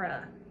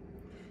Awara,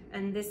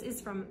 and this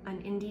is from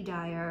an indie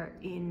dyer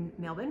in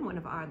Melbourne, one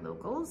of our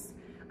locals,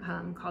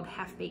 called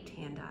Half Baked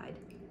Hand Dyed.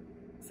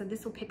 So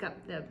this will pick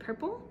up the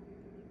purple,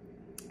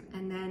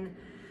 and then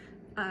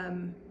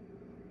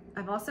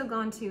I've also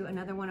gone to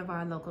another one of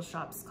our local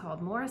shops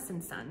called Morris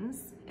 &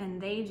 Sons, and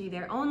they do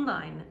their own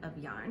line of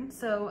yarn.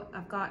 So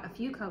I've got a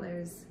few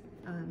colors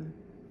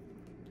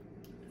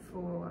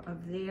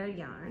of their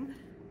yarn.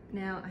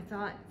 Now I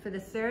thought for the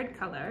 3rd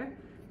color,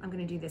 I'm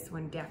gonna do this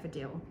one,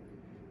 Daffodil.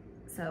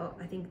 So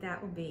I think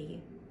that will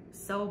be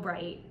so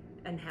bright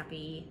and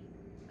happy.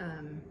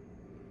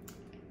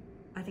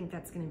 I think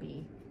that's gonna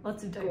be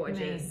lots of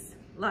gorgeous.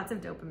 Lots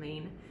of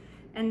dopamine.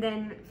 And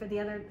then for the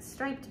other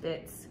striped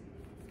bits,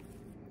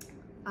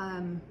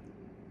 I've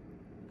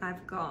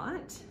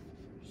got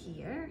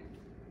here,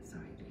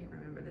 sorry, I can't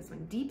remember this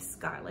one, Deep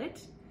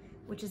Scarlet,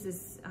 which is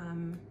this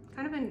kind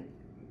of an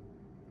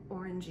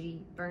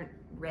orangey burnt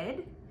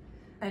red.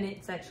 And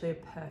it's actually a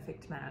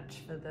perfect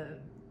match for the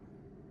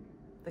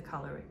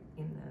color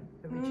in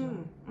the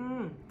original.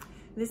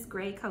 This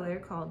gray color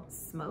called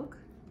Smoke,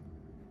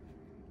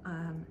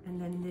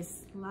 and then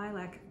this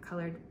lilac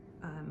colored,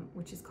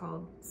 which is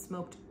called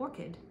Smoked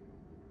Orchid.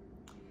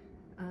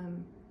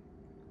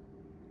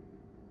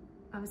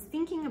 I was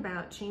thinking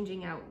about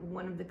changing out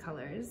one of the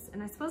colors,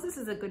 and I suppose this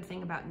is a good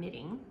thing about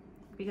knitting,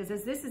 because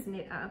as this is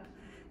knit up,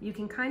 you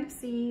can kind of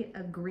see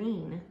a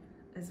green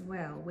as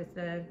well with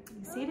you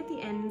see it at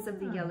the ends of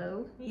the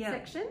yellow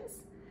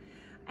sections.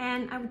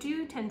 And I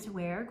do tend to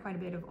wear quite a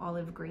bit of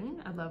olive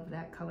green. I love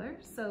that color.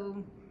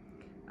 So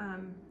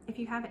if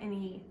you have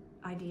any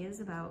ideas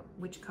about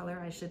which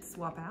color I should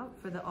swap out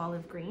for the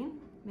olive green,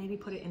 maybe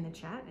put it in the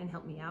chat and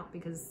help me out,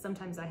 because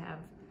sometimes I have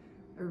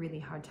a really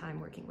hard time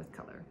working with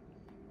color.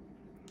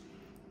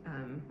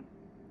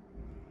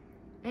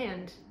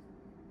 And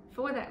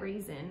for that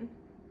reason,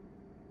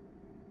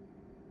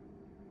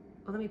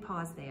 well, let me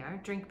pause there.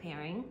 Drink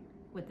pairing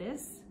with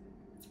this.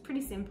 It's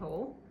pretty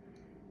simple.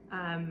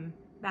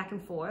 Back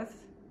and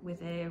forth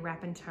with a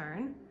wrap and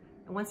turn.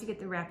 And once you get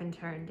the wrap and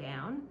turn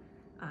down,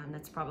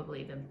 that's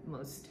probably the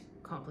most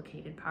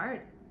complicated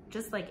part.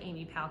 Just like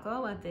Amy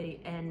Palco at the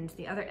end,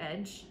 the other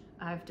edge,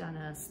 I've done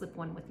a slip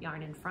one with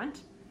yarn in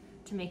front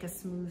to make a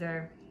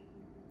smoother,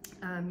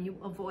 you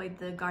avoid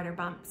the garter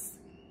bumps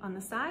on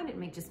the side.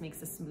 It just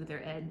makes a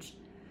smoother edge.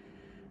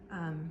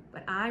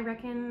 But I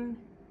reckon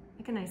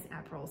like a nice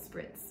Aperol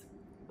spritz.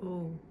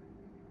 Ooh,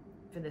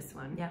 for this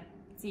one. Yeah.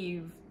 So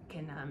you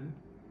can,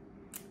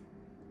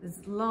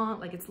 it's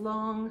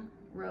long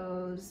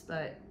rows,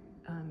 but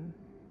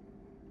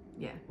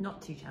yeah.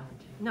 Not too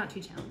challenging. Not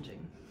too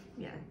challenging,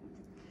 yeah.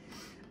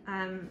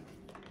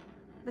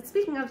 But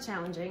speaking of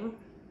challenging,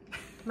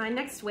 my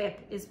next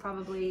whip is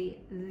probably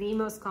the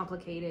most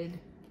complicated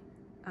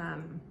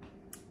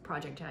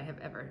project I have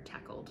ever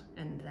tackled,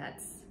 and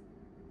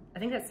I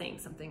think that's saying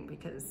something,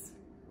 because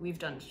we've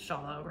done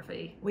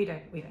shawlography. We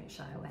don't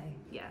shy away.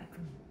 Yeah.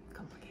 From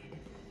complicated.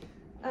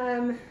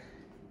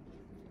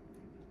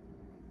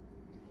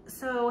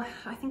 So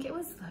I think it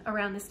was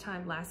around this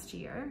time last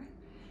year,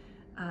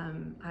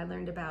 I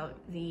learned about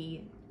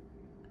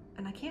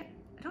and I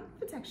I don't know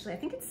if it's actually, I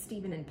think it's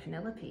Stephen and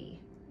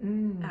Penelope,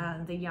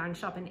 the yarn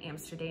shop in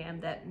Amsterdam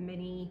that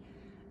many,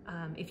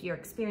 if you're an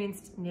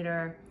experienced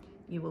knitter,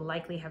 you will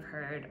likely have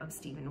heard of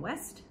Stephen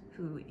West,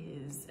 who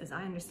is, as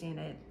I understand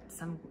it,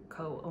 some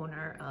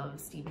co-owner of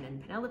Stephen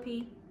and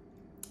Penelope,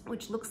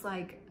 which looks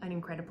like an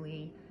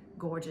incredibly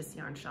gorgeous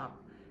yarn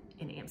shop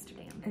in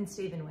Amsterdam. And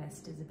Stephen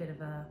West is a bit of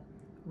a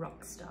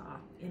rock star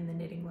in the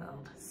knitting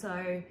world.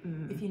 So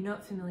if you're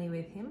not familiar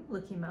with him,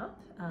 look him up.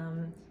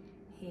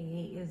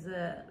 He is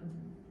a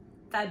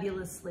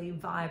fabulously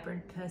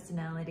vibrant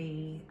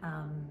personality,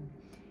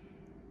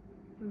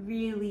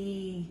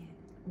 really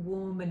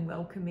warm and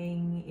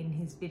welcoming in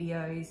his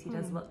videos. He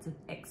does lots of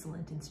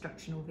excellent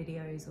instructional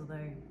videos,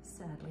 although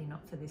sadly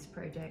not for this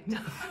project. And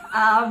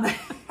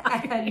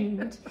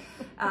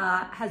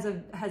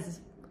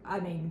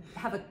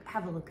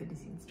have a look at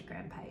his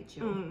Instagram page.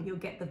 You'll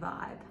get the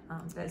vibe.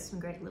 There's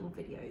some great little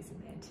videos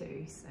in there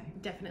too. So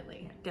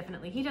definitely.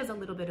 He does a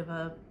little bit of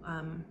a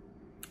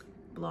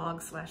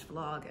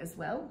blog/vlog as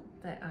well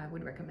that I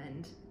would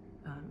recommend.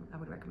 I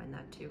would recommend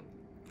that too.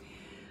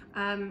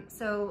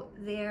 So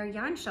their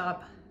yarn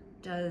shop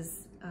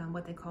does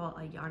what they call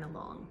a yarn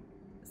along.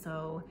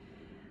 So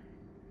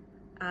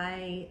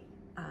I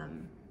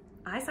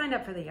signed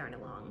up for the yarn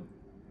along.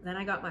 Then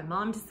I got my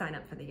mom to sign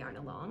up for the yarn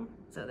along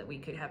so that we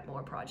could have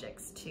more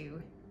projects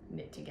to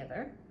knit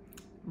together.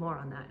 More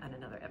on that on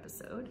another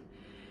episode.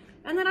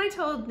 And then I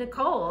told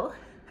Nicole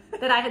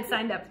that I had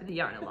signed up for the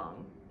yarn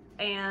along.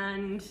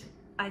 And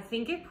I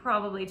think it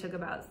probably took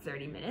about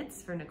 30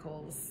 minutes for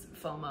Nicole's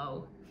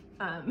FOMO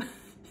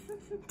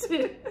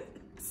to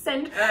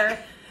send her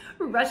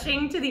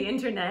rushing to the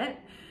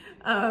internet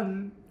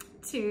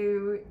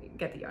to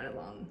get the yarn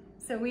along.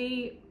 So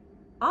we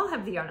all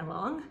have the yarn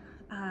along.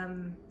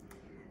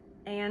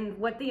 And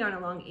what the yarn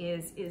along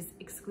is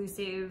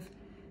exclusive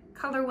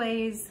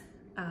colorways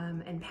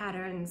and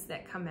patterns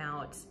that come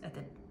out at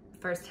the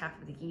first half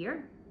of the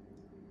year.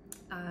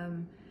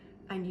 And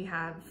you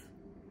have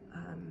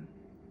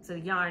so the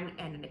yarn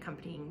and an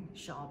accompanying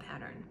shawl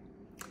pattern.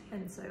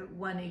 And so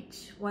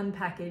one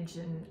package,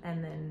 and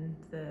then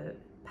the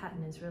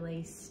pattern is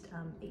released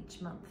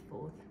each month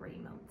for 3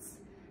 months.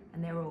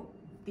 And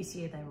this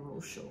year they were all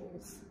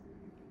shawls.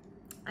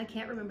 I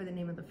can't remember the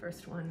name of the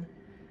first one.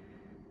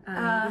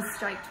 The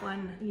striped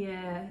one.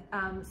 Yeah,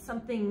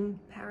 something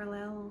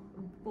parallel,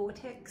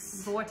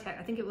 Vortex.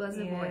 I think it was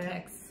a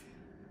Vortex.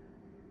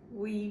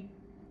 We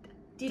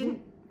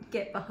didn't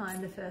get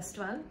behind the first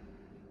one.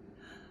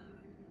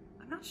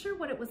 I'm not sure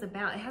what it was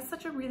about. It has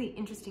such a really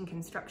interesting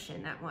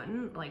construction, that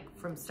one, like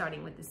from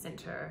starting with the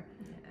center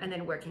and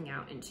then working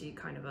out into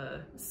kind of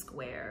a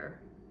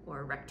square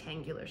or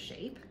rectangular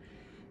shape.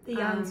 The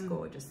yarn's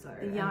gorgeous though.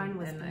 The yarn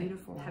was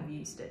beautiful. I have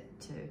used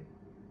it to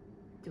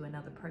do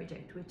another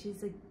project, which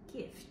is a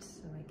gift,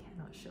 so I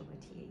cannot show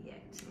it here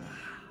yet.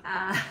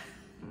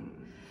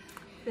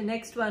 The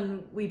next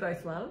one we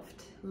both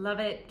loved. Love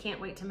it, can't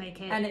wait to make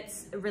it. And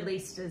it's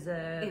released as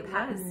a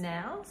pattern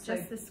now. So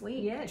just this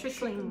week. Yeah,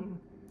 trickling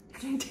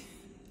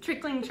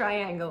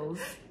triangles.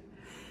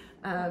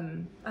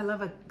 I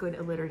love a good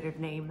alliterative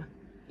name.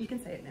 You can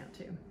say it now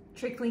too.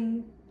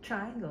 Trickling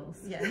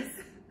triangles. Yes.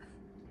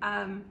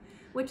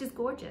 Which is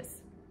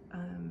gorgeous.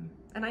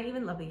 And I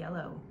even love the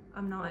yellow.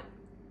 I've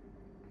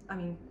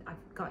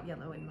got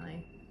yellow in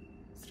my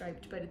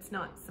striped, but it's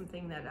not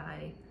something that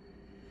I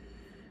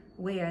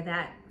wear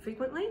that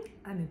frequently.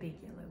 I'm a big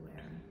yellow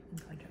wearer in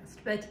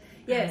contrast. But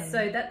yeah,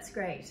 so that's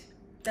great.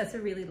 That's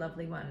a really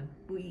lovely one.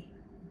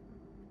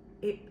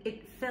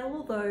 It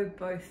fell though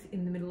both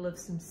in the middle of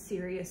some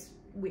serious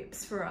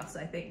whips for us,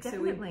 I think.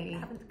 Definitely. So we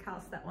haven't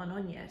cast that one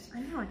on yet.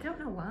 I know, I don't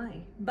know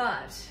why.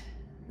 But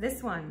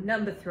this one,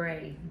 number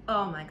 3.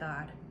 Oh my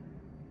God.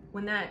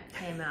 When that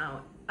came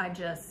out, I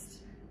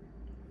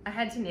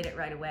had to knit it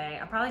right away.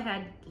 I probably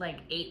had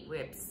like 8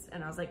 whips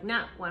and I was like,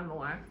 nah, one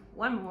more,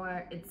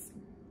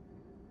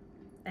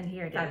 and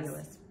here it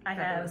is. I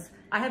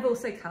have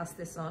also cast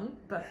this on,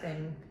 but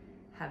then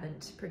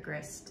haven't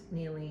progressed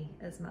nearly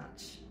as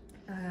much.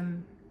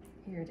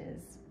 Here it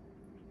is.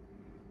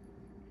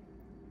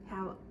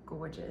 How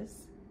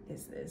gorgeous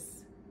is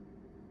this?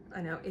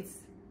 I know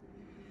it's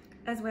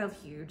as well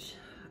huge,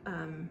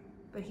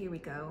 but here we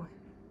go.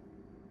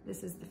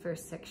 This is the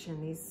first section,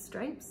 these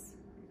stripes.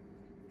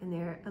 And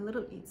they're a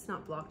little, it's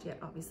not blocked yet,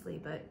 obviously,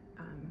 but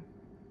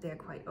they're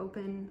quite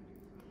open.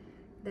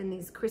 Then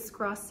these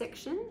crisscross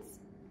sections.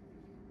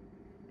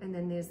 And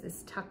then there's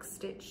this tuck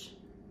stitch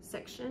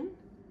section.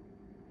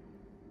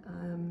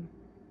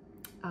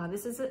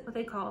 This is what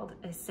they called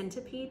a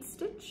centipede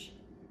stitch.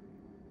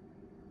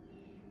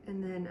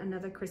 And then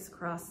another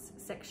crisscross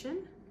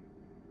section.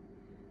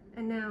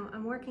 And now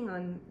I'm working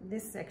on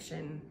this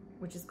section,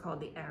 which is called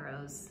the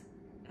arrows.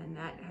 And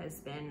that has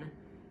been,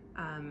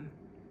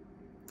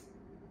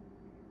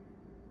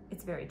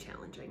 it's very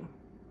challenging.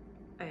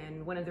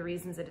 And one of the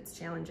reasons that it's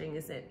challenging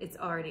is that it's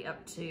already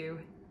up to,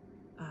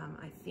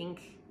 I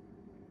think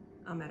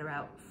I'm at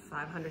about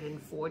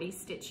 540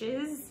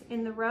 stitches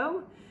in the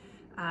row.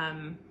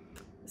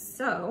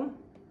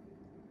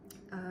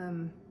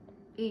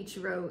 each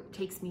row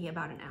takes me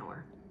about an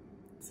hour.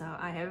 So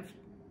I have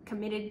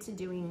committed to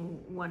doing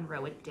 1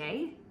 row a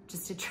day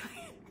just to try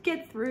and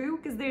get through,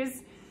 because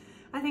there's,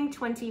 I think,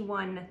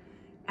 21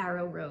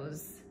 arrow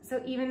rows.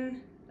 So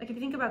even, like, if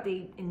you think about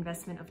the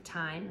investment of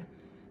time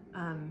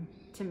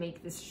to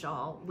make this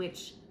shawl,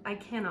 which I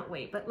cannot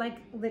wait, but like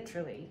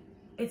literally,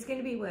 it's going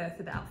to be worth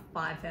about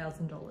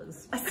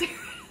 $5,000.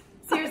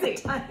 Seriously, by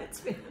the time it's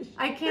finished.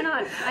 I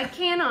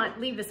cannot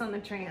leave this on the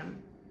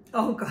tram.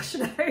 Oh gosh,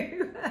 no.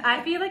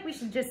 I feel like we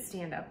should just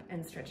stand up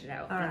and stretch it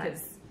out, All right.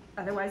 because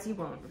otherwise you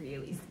won't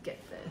really get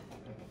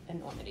the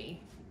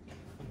enormity.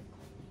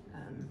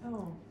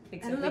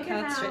 Except And we look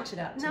can't at how, stretch it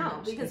out too no,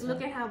 much. because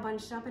look at how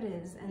bunched up it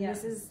is, and Yeah.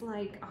 this is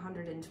like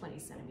 120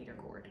 centimeter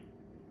cord.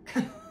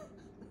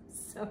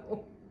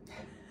 So,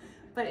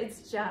 but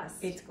it's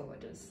just, It's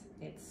gorgeous.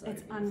 It's so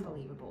beautiful.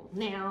 unbelievable.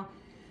 Now,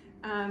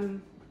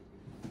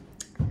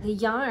 the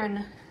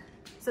yarn,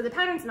 so the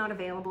pattern's not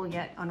available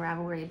yet on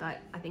Ravelry,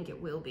 but I think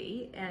it will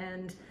be.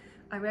 And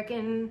I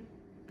reckon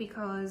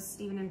because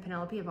Stephen and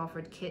Penelope have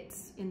offered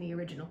kits in the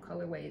original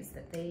colorways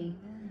that they,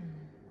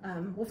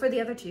 well, for the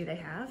other 2 they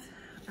have,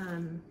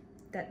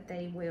 that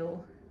they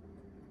will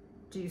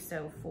do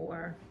so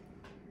for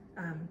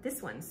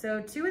this one. So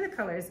 2 of the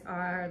colors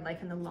are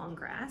Lichen the Long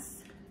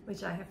Grass,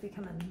 which I have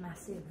become a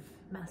massive,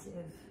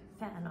 massive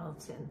fan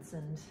of since,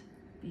 and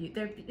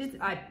it's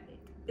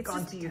gone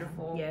just to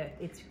beautiful. town. Yeah,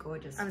 it's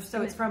gorgeous. I'm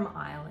So it's from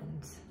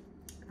Ireland.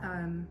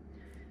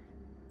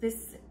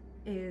 This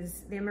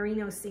is their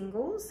Merino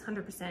singles,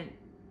 100%.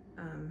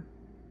 I'm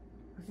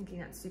thinking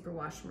that's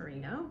superwash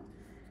Merino.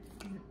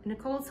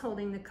 Nicole's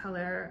holding the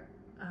color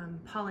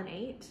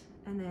Pollenate,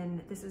 and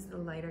then this is the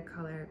lighter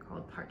color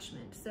called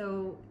Parchment.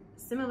 So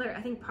similar,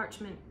 I think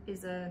Parchment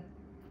is a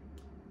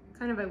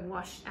kind of a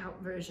washed out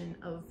version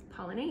of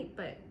Pollenate,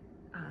 but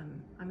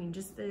I mean,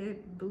 just the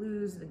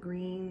blues, the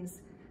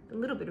greens, a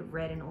little bit of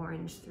red and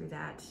orange through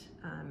that.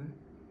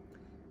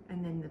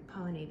 And then the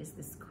Pollenate is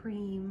this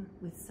cream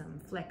with some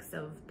flecks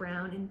of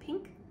brown and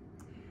pink.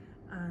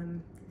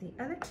 The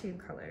other 2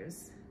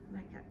 colors, I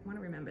want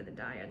to remember the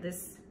dye.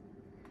 This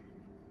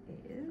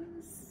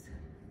is,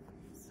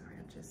 sorry,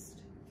 I'll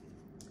just,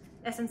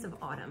 Essence of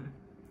Autumn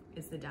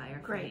is the dye for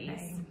Great these.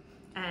 name.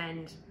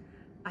 And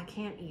I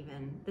can't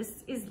even,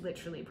 this is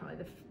literally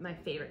probably my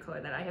favorite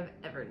color that I have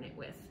ever knit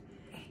with.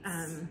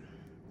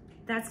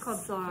 That's called,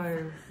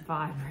 so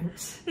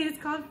vibrant.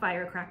 it's called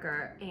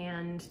Firecracker,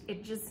 and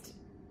it just,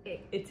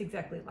 It's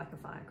exactly like a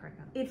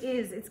firecracker. it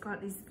is, it's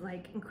got these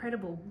like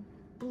incredible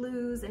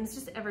blues, and it's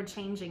just ever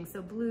changing.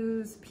 So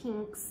blues,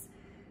 pinks,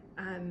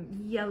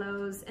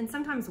 yellows, and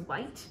sometimes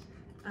white.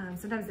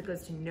 Sometimes it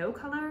goes to no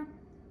color.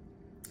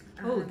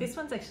 Oh, this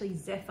one's actually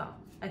Zephyr.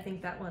 I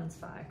think that one's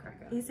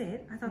Firecracker. Is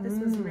it? I thought this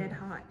was Red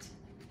Hot.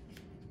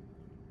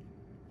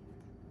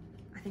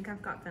 I think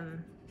I've got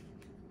them.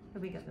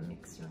 Have we got them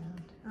mixed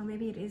around? Oh,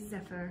 maybe it is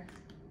Zephyr.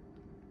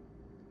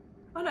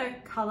 Oh no,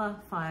 colour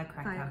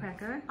Firecracker.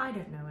 Firecracker. I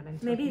don't know what I'm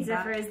talking Maybe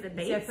about. Zephyr is the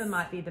base. Zephyr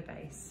might be the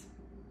base.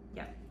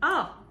 Yeah.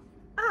 Oh,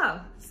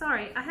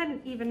 sorry. I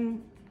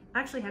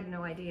actually had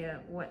no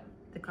idea what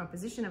the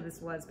composition of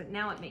this was, but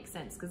now it makes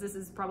sense, because this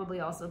is probably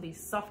also the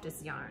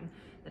softest yarn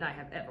that I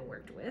have ever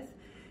worked with.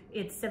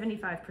 It's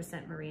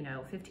 75%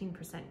 merino,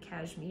 15%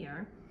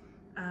 cashmere,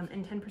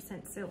 and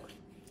 10% silk.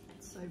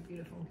 It's so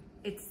beautiful.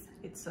 It's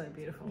so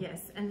beautiful.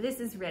 Yes, and this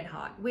is Red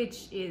Hot,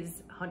 which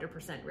is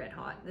 100% Red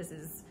Hot. This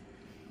is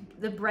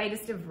the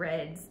brightest of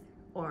reds,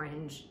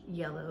 orange,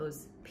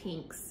 yellows,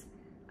 pinks.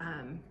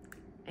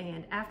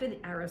 And after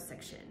the arrow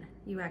section,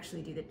 you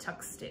actually do the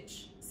tuck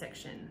stitch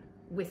section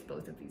with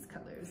both of these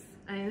colors.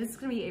 And this is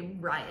gonna be a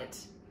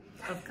riot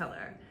of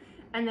color.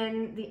 And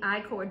then the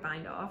I-cord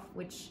bind off,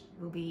 which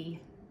will be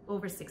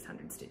over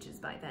 600 stitches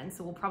by then,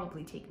 so will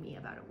probably take me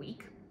about a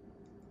week.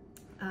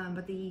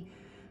 But the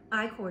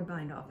I-cord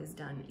bind off is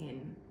done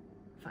in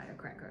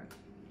Firecracker.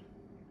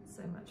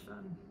 So much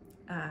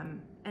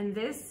fun. And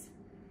this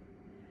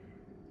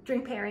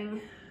drink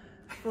pairing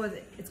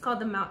it's called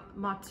the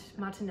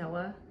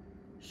Matanoa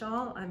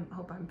shawl. I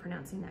hope I'm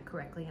pronouncing that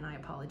correctly, and I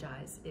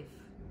apologize if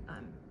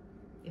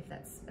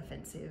that's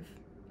offensive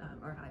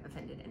or if I've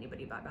offended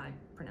anybody by my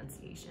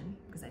pronunciation,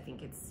 because I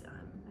think it's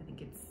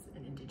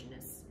an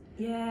indigenous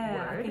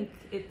Yeah, word. I think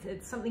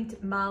it's something to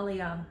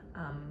Malia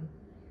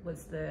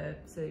was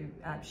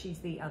she's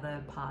the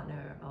other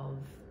partner of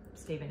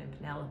Stephen and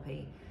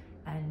Penelope,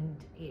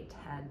 and it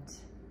had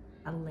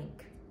a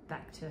link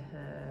back to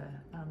her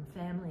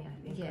family, I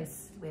think.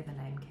 Yes, was where the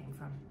name came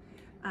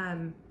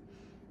from.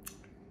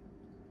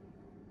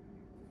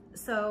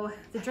 So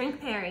the drink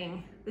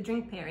pairing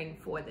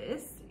for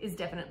this is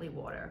definitely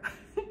water.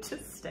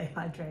 Just stay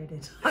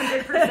hydrated.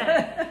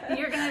 100%.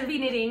 You're gonna be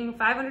knitting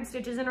 500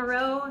 stitches in a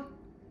row.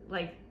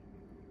 Like,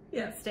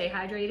 yeah. Stay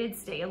hydrated,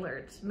 stay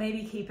alert.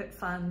 Maybe keep it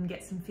fun,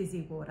 get some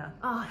fizzy water.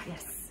 Oh,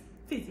 yes.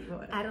 Fizzy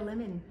water. Add a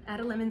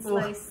lemon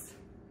slice,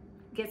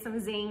 get some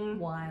zing.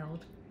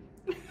 Wild.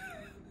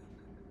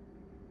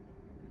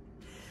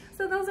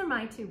 So those are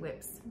my 2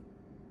 whips.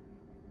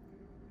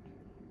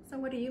 So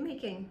what are you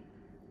making?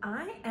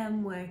 I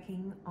am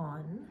working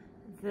on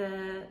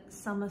the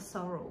Summer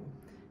Sorrel,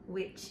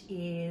 which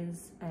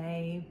is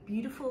a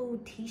beautiful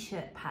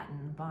t-shirt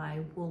pattern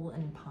by Wool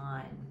and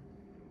Pine.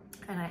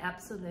 And I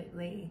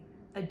absolutely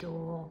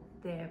adore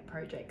their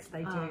projects.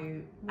 They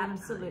do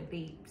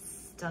absolutely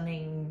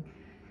stunning,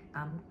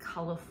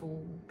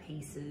 colourful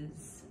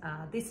pieces.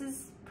 This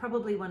is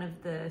probably one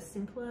of the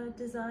simpler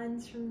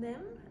designs from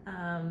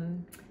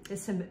them.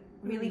 There's some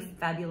really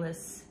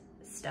fabulous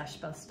stash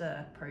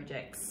buster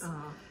projects.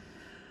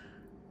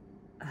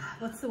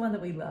 What's the one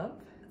that we love?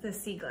 The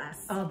sea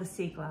glass. Oh, the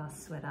sea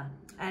glass sweater.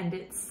 And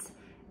it's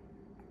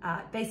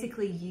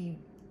basically you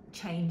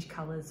change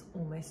colours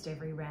almost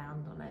every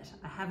round on it.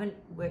 I haven't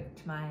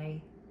worked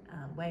my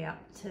way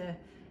up to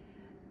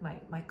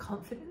my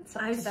confidence.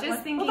 I was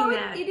just thinking Although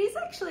that. it is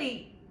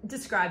actually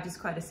described as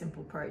quite a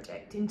simple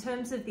project. In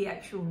terms of the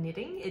actual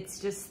knitting, it's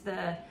just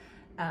the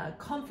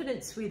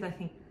confidence with, I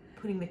think,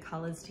 putting the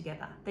colours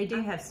together. They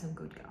do have some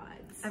good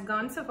guides. I've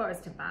gone so far as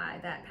to buy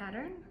that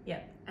pattern. Yeah.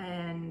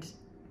 And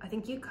I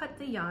think you cut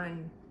the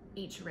yarn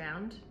each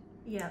round.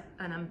 Yeah.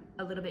 And I'm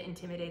a little bit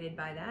intimidated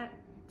by that.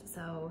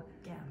 So,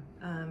 yeah.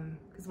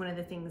 Because one of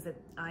the things that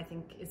I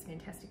think is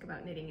fantastic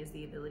about knitting is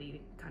the ability to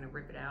kind of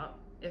rip it out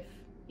if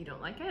you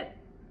don't like it.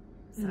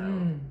 So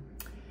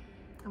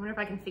I wonder if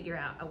I can figure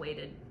out a way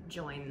to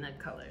join the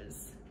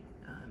colors.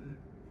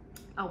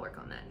 I'll work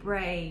on that.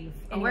 Brave.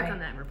 I'll work on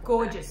that and report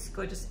Gorgeous,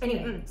 gorgeous.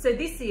 Anyway, so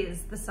this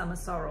is the Summer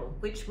Sorrel,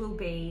 which will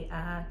be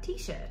a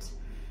t-shirt.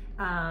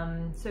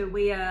 So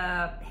we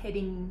are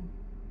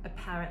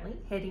apparently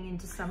heading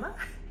into summer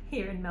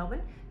here in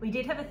Melbourne. We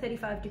did have a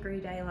 35-degree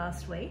day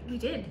last week. We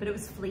did. But it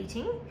was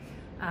fleeting.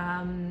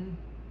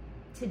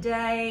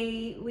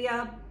 Today we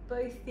are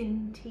both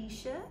in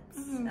t-shirts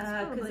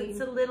because it's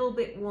a little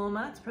bit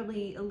warmer. It's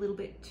probably a little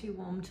bit too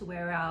warm to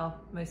wear our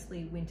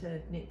mostly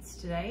winter knits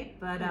today,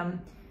 but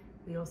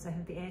we also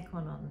have the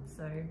aircon on,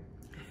 so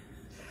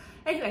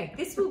anyway,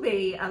 this will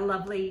be a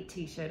lovely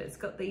t-shirt. It's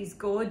got these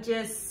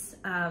gorgeous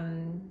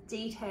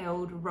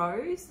detailed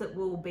rows that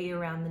will be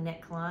around the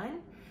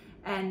neckline,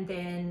 and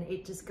then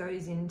it just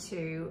goes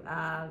into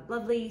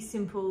lovely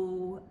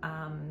simple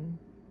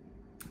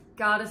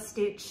garter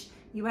stitch.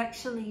 You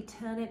actually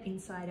turn it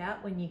inside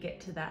out when you get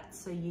to that,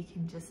 so you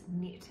can just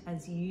knit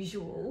as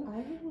usual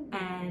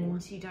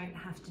and you don't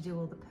have to do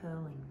all the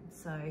purling.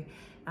 So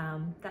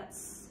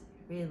that's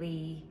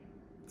really,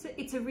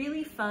 it's a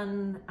really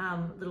fun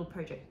little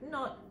project,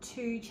 not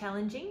too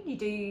challenging. You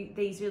do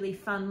these really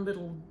fun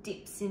little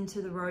dips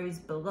into the rows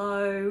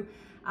below.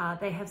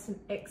 They have some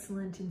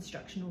excellent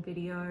instructional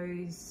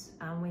videos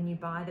when you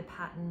buy the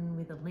pattern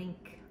with a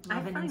link.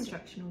 Love an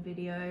instructional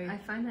video. I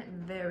find that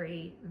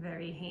very,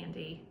 very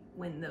handy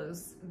when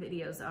those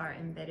videos are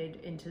embedded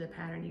into the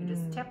pattern. You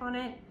just tap on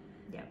it,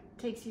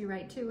 takes you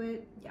right to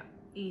it.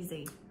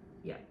 Easy.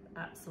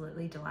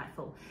 Absolutely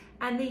delightful.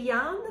 And the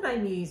yarn that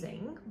I'm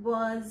using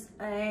was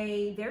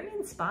a very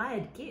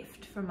inspired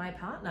gift from my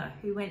partner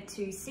who went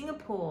to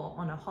Singapore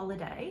on a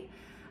holiday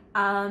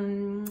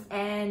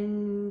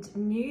and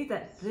knew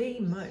that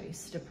the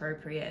most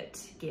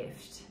appropriate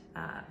gift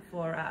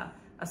for a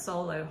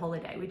solo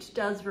holiday, which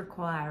does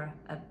require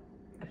a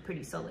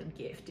pretty solid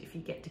gift if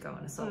you get to go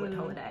on a solid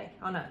holiday,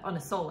 on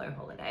a solo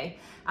holiday,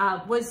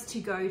 was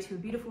to go to a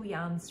beautiful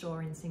yarn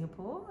store in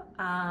Singapore.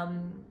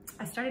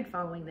 I started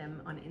following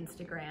them on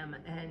Instagram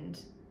and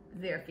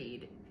their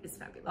feed is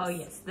fabulous. Oh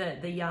yes,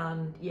 the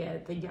yarn,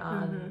 the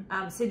yarn.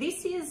 So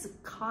this is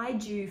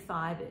Kaiju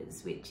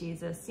Fibers, which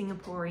is a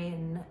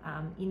Singaporean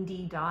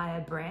indie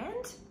dyer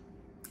brand.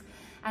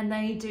 And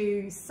they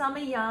do summer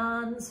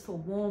yarns for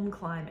warm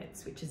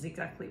climates, which is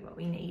exactly what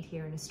we need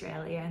here in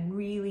Australia, and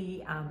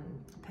really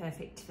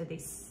perfect for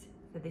this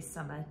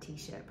summer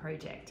t-shirt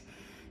project.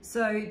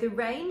 So the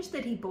range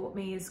that he bought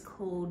me is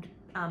called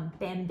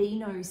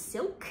Bambino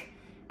Silk,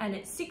 and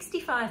it's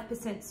 65%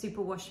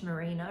 superwash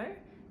merino,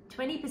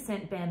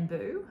 20%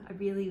 bamboo. I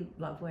really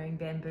love wearing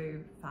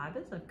bamboo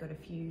fibers. I've got a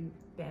few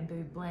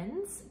bamboo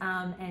blends,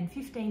 and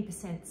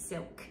 15%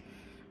 silk.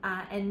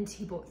 And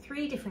he bought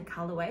 3 different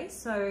colorways.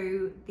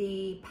 So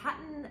the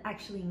pattern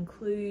actually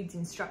includes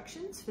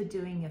instructions for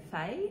doing a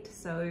fade.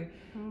 So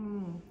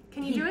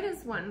can you do it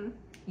as one?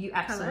 You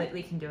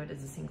absolutely can do it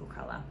as a single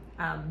color.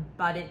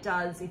 But it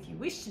does, if you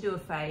wish to do a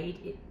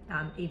fade, it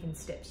even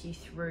steps you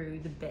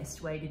through the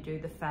best way to do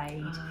the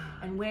fade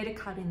and where to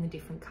cut in the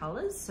different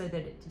colors so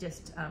that it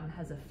just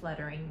has a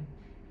flattering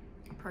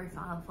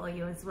profile for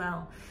you as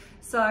well.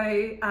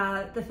 So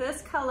the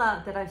first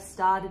color that I've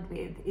started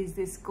with is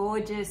this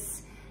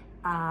gorgeous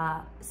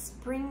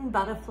spring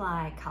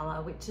butterfly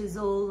color, which is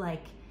all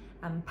like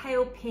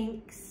pale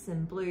pinks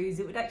and blues.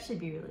 It would actually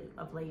be really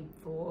lovely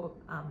for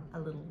a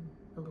little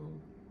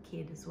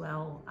kid as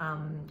well,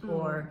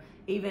 or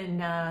even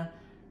a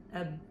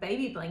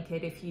baby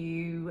blanket if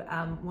you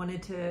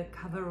wanted to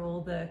cover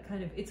all the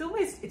kind of,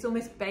 it's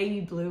almost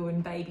baby blue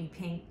and baby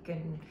pink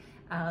and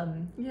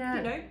you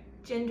know,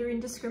 gender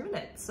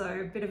indiscriminate,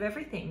 so a bit of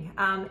everything.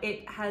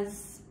 It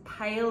has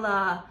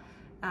paler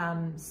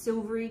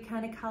silvery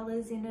kind of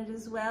colors in it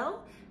as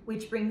well,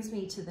 which brings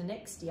me to the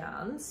next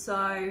yarn.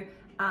 So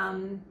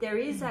There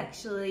is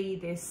actually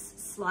this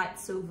slight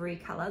silvery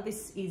color.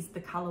 This is the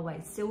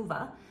colorway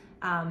silver.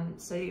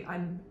 So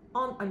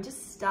I'm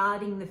just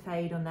starting the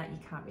fade on that. You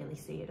can't really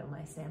see it on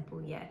my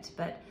sample yet,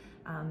 but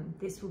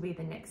this will be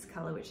the next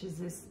color, which is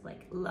this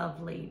like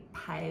lovely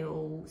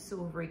pale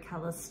silvery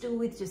color, still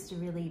with just a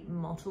really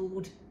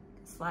mottled,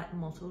 slight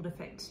mottled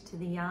effect to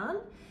the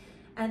yarn.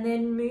 And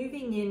then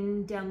moving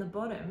in down the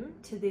bottom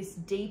to this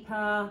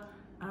deeper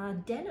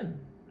denim.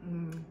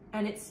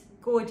 And it's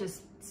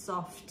gorgeous,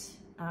 soft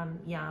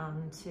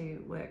yarn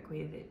to work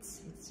with.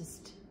 It's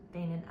just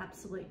been an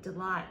absolute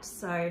delight.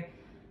 So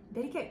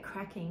better get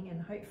cracking,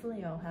 and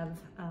hopefully I'll have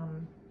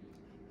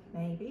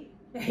maybe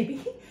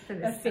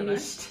a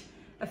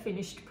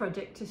finished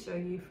project to show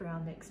you for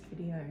our next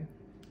video.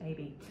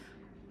 Maybe.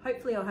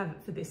 Hopefully I'll have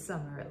it for this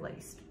summer at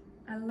least.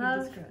 I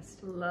love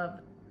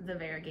the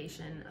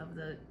variegation of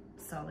the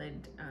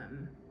solid,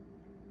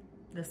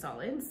 the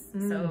solids.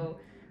 So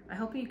I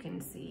hope you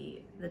can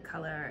see the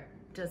color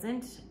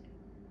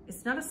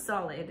it's not a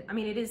solid. I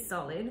mean, it is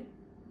solid,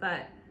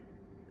 but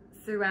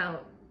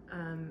throughout,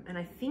 and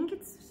I think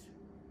it's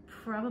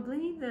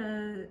probably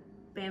the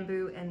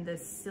bamboo and the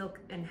silk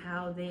and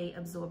how they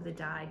absorb the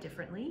dye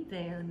differently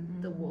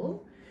than the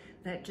wool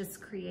that just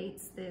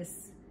creates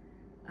this,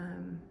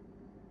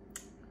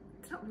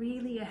 it's not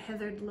really a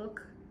heathered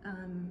look,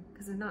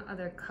 because there's not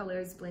other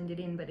colors blended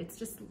in, but it's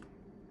just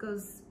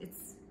goes,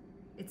 it's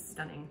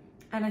stunning.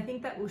 And I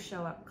think that will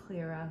show up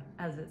clearer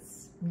as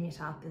it's knit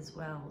up as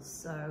well.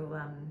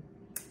 So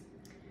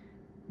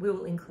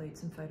we'll include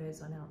some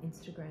photos on our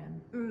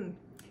Instagram.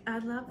 I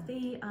love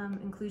the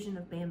inclusion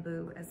of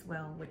bamboo as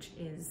well, which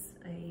is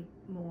a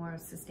more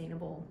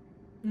sustainable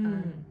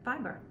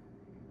fiber.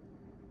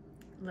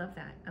 Love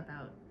that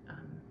about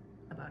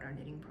our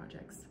knitting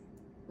projects,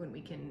 when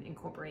we can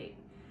incorporate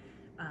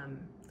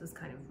those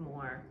kind of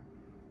more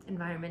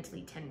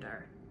environmentally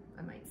tender,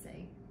 I might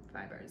say,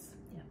 fibers.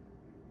 Yeah.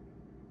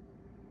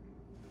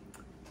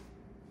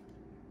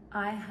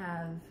 I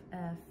have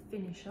a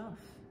finish off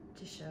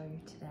to show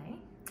today.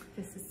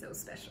 This is so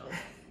special.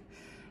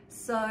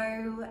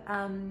 So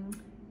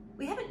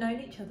we haven't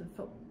known each other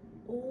for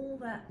all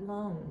that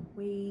long.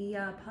 We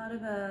are part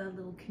of a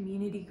little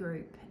community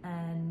group,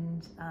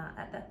 and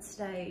at that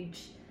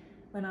stage,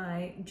 when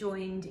I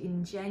joined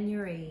in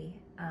January,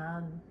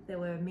 there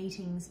were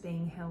meetings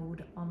being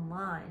held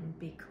online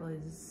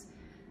because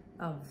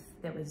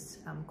there was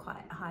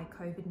quite high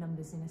COVID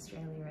numbers in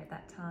Australia at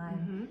that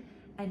time.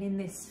 And in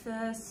this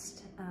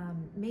first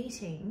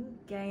meeting,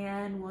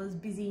 Gayann was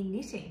busy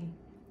knitting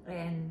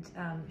and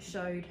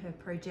showed her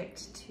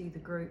project to the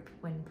group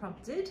when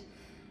prompted.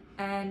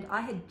 And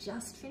I had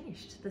just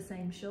finished the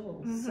same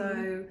shawl.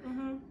 So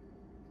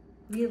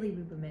really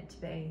we were meant to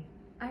be.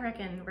 I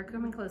reckon we're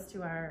coming close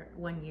to our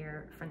 1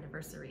 year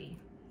friendiversary.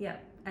 Yeah,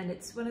 and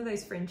it's one of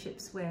those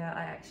friendships where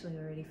I actually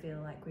already feel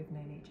like we've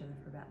known each other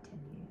for about 10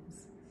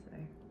 years.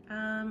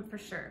 So for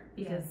sure,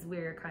 because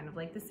we're kind of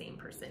like the same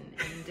person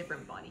in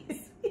different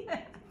bodies.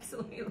 Yeah,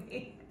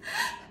 absolutely.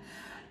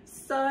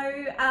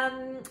 So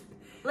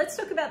let's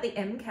talk about the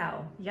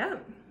MKAL. Yeah.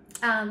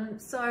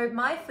 So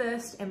my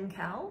first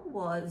MKAL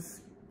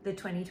was the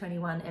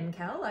 2021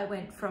 MKAL. I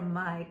went from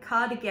my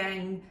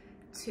cardigan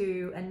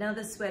to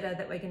another sweater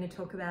that we're going to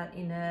talk about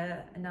in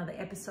another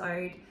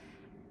episode.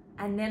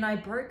 And then I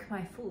broke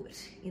my foot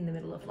in the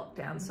middle of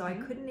lockdown, so I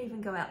couldn't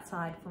even go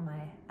outside for my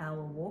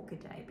hour walk a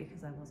day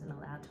because I wasn't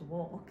allowed to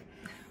walk.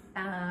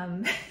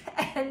 And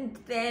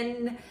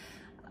then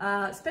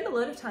spent a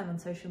lot of time on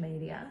social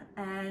media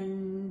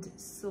and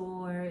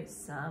saw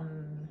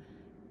some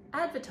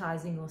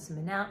advertising or some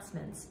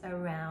announcements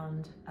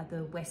around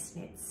the West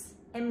Knits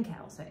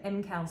MKAL. So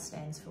MKAL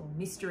stands for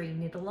Mystery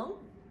Knit Along.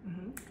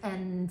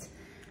 And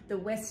the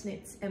West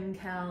Knits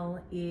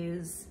MKAL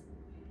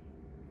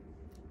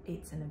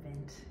it's an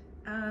event.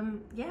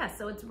 Yeah,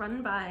 so it's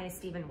run by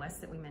Stephen West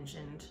that we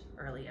mentioned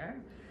earlier,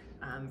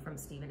 from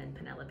Stephen and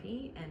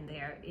Penelope, and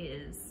there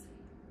is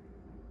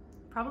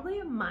probably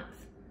a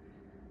month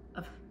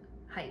of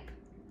hype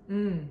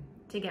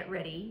to get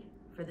ready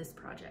for this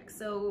project.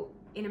 So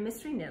in a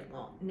mystery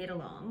knit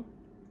along,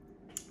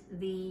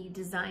 the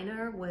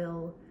designer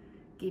will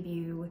give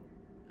you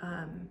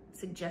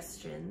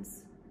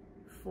suggestions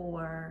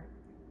for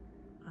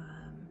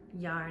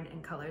yarn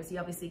and colors. You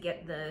obviously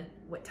get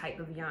what type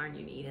of yarn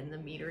you need and the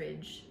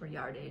meterage or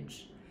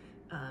yardage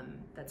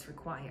that's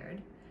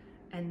required.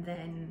 And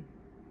then,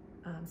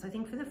 so I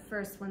think for the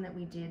first one that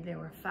we did, there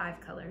were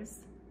 5 colors.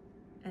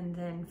 And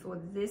then for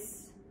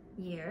this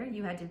year,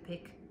 you had to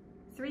pick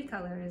 3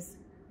 colors,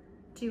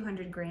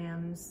 200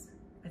 grams,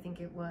 I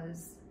think it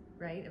was,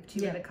 right, of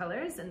 2 of the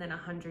colors, and then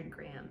 100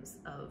 grams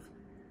of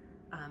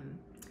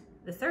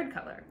the third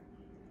color.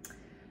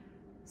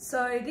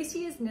 So this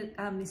year's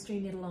mystery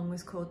knit along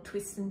was called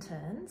Twists and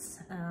Turns,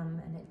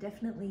 and it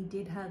definitely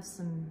did have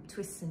some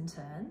twists and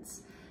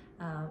turns.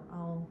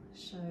 I'll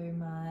show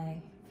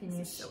my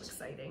finished so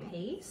exciting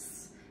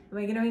piece. And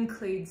we're going to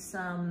include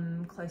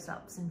some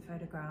close-ups and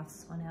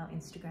photographs on our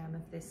Instagram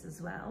of this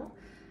as well.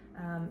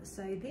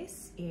 So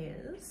this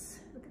is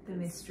the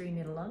mystery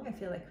knit along. I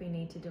feel like we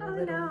need to do a Oh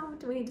little no,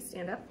 do we need to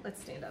stand up?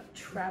 Let's stand up.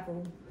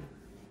 travel.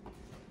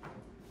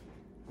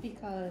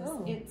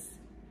 Because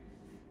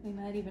we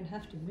might even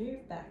have to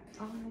move back.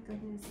 Oh my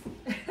goodness.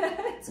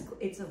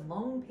 It's a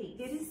long piece.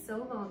 It is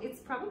so long. It's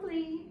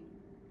probably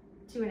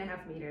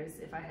 2.5 meters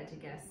if I had to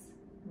guess.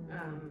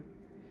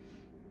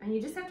 And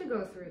you just have to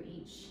go through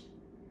each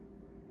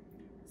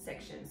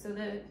section. So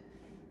this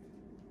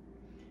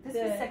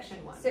is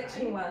section 1.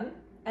 Section 1,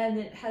 and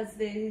it has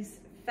these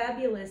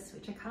fabulous,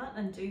 which I can't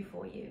undo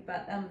for you,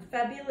 but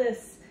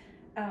fabulous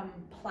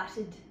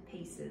plaited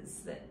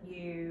pieces that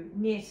you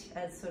knit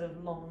as sort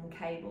of long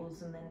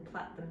cables and then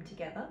plait them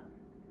together.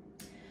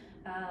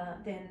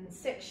 Then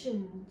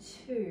section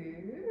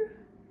 2,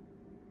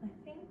 I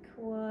think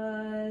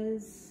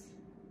was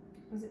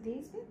it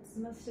these bits?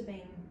 Must have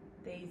been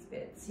these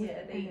bits.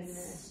 Yeah, these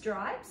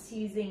stripes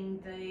using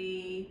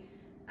the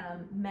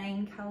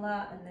main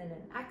colour and then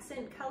an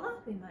accent colour.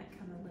 We might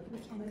come a little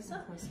bit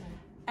closer.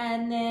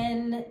 And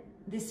then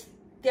this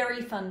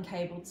very fun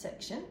cabled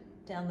section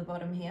down the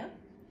bottom here.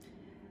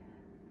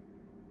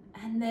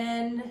 And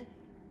then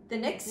the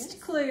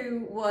next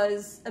clue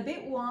was a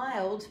bit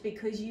wild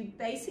because you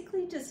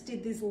basically just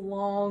did this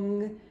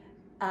long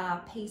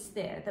piece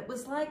there that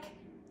was like,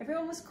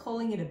 everyone was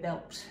calling it a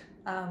belt.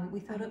 We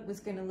thought it was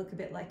going to look a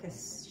bit like a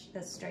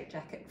straight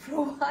jacket for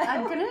a while.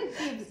 I'm going to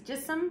give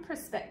just some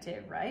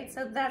perspective, right?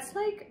 So that's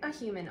like a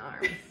human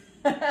arm.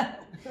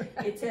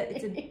 It's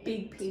a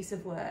big piece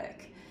of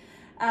work.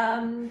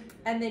 And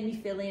then you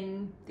fill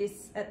in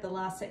this at the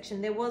last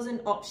section. There was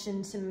an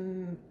option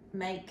to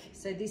make,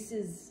 so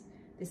this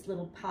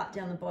little part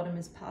down the bottom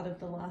is part of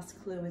the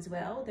last clue as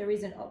well. There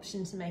is an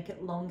option to make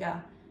it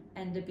longer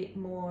and a bit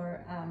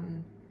more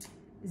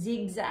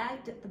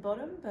zigzagged at the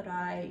bottom, but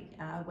I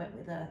went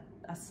with a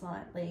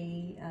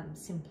slightly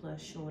simpler,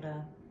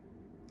 shorter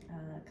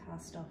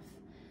cast off.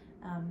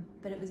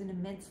 But it was an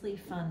immensely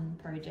fun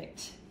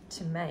project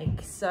to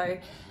make. So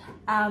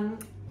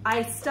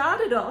I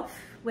started off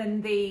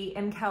when the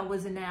MKAL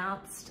was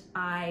announced.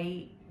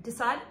 I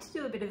decided to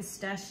do a bit of a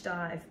stash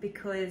dive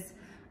because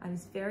I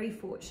was very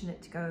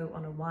fortunate to go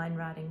on a wine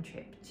writing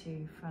trip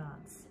to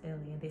France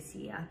earlier this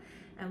year.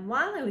 And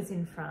while I was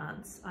in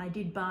France, I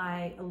did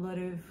buy a lot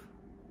of,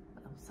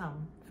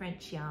 some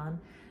French yarn,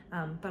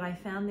 but I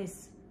found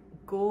this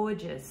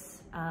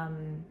gorgeous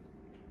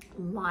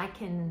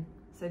Lichen.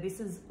 So this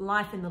is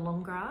Life in the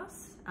Long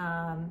Grass,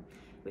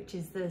 which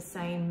is the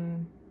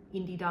same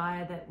indie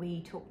dyer that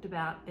we talked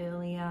about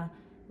earlier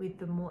with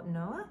the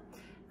Mortenoa.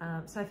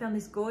 So I found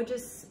this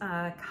gorgeous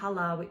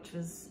colour, which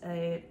was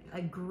a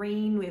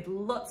green with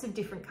lots of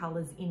different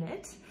colours in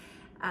it,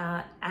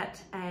 at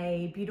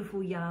a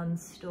beautiful yarn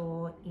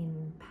store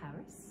in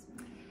Paris,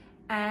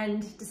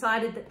 and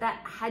decided that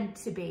that had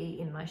to be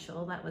in my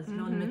shawl. That was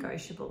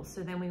non-negotiable.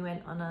 So then we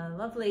went on a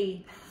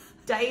lovely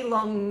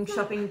day-long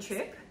shopping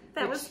trip.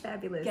 That was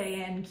fabulous.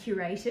 Gayann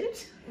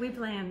curated. We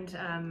planned,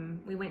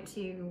 we went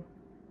to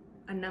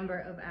a number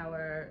of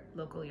our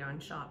local yarn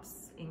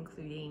shops,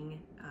 including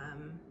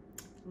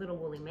Little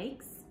Woolly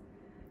Makes.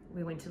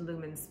 We went to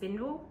Lumen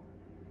Spindle,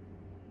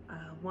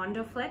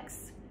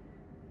 Wandoflex,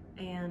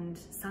 and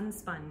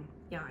Sunspun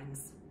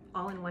Yarns,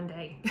 all in one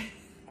day.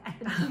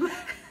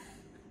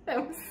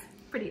 That was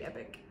pretty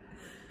epic.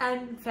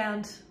 And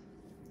found,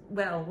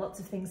 well, lots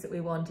of things that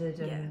we wanted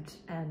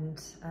and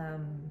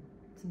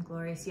some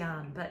glorious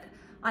yarn. But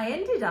I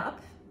ended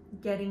up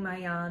getting my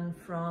yarn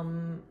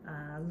from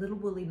Little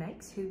Woolly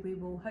Makes, who we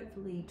will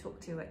hopefully talk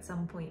to at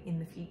some point in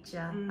the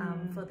future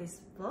for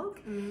this vlog.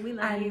 We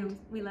love you.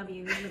 We love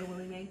you, Little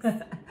Woolly Makes.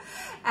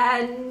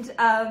 And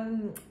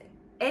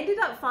ended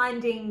up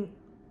finding,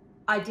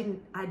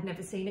 I'd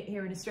never seen it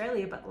here in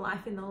Australia, but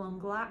Life in the Long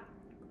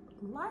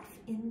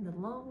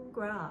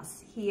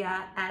Grass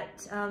here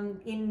at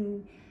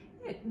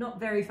not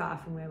very far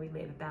from where we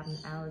live, about an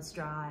hour's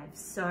drive.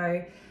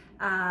 So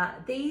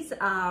these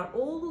are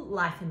all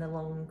Life in the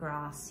Long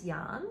Grass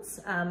yarns.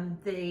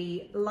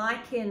 The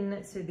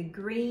Lichen, so the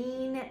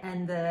green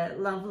and the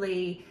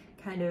lovely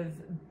kind of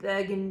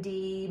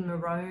burgundy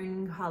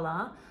maroon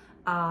colour,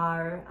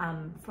 are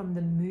from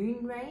the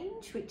Moon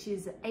range, which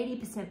is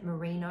 80%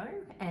 merino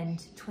and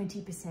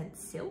 20%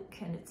 silk,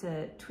 and it's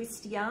a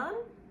twist yarn.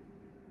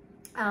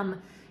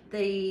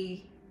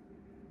 The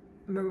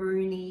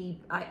maroony,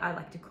 I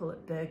like to call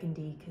it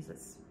burgundy because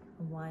it's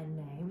a wine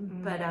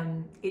name, but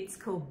it's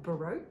called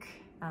Baroque,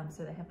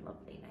 so they have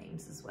lovely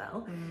names as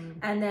well.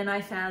 And then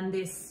I found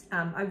this,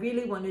 I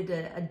really wanted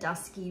a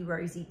dusky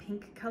rosy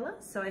pink colour,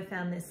 so I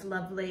found this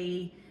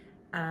lovely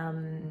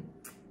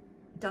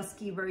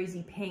dusky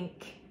rosy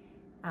pink.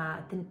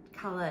 The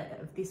colour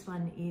of this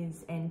one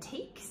is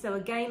Antique, so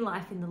again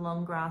Life in the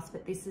Long Grass,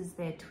 but this is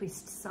their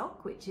twist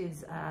sock, which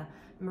is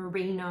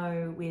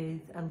merino with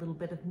a little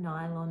bit of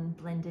nylon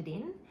blended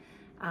in.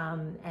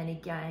 And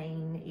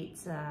again,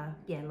 it's a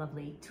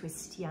lovely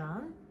twist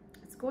yarn.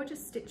 It's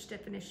gorgeous stitch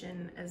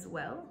definition as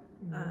well,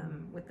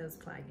 with those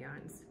plaid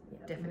yarns.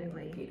 Yeah, definitely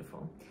really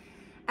beautiful.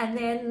 And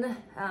then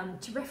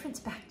to reference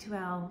back to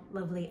our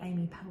lovely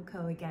Amy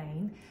Palco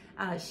again,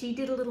 she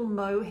did a little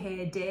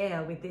mohair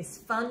dare with this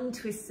fun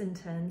twists and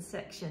turns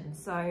section.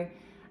 So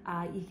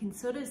you can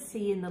sort of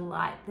see in the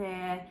light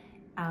there,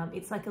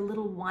 it's like a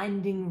little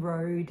winding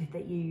road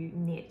that you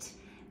knit.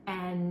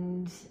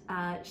 And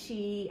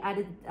she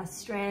added a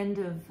strand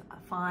of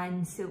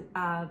fine silk,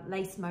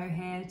 lace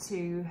mohair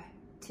to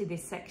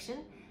this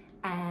section.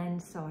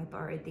 And so I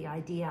borrowed the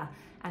idea,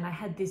 and I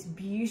had this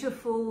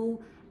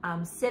beautiful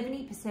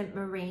 70%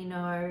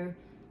 merino,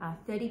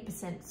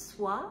 30%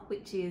 soie,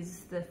 which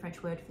is the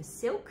French word for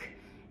silk,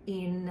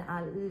 in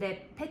Les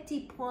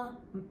Petits Points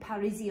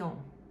Parisiens.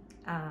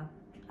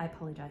 I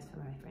apologise for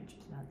my French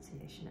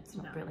pronunciation, it's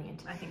not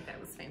brilliant. I think that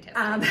was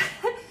fantastic.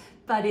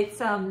 But it's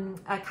a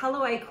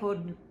colourway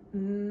called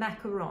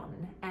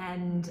Macaron,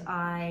 and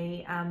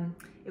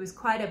it was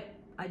quite a,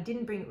 I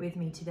didn't bring it with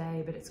me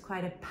today, but it's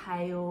quite a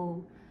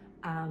pale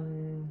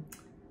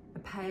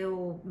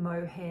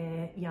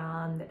mohair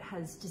yarn that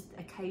has just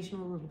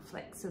occasional little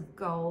flecks of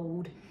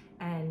gold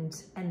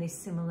and this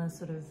similar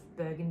sort of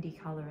burgundy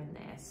colour in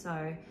there.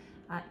 So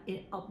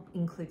I'll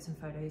include some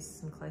photos,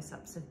 some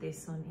close-ups of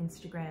this on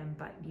Instagram,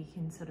 but you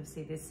can sort of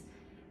see this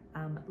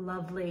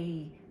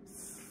lovely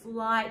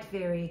slight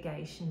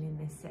variegation in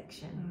this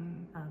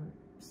section.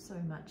 So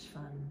much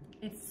fun.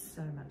 It's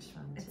so much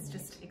fun. It's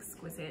just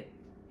exquisite,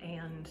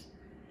 and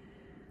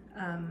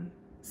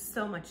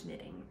so much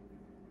knitting.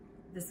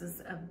 This is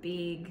a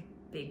big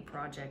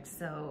project.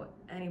 So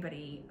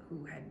anybody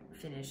who had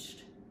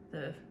finished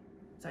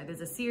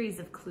there's a series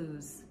of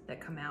clues that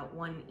come out,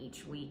 one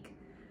each week,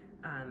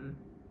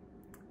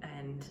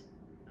 and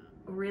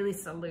really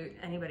salute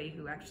anybody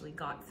who actually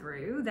got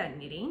through that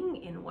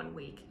knitting in 1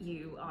 week.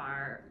 You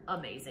are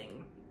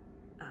amazing,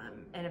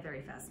 and a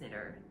very fast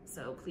knitter.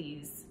 So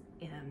please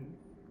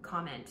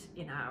comment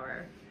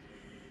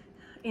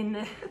in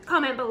the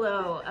comment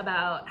below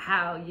about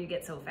how you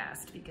get so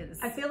fast, because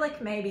I feel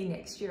like maybe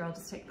next year I'll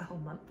just take the whole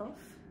month off.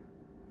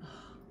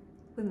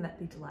 Wouldn't that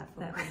be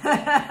delightful?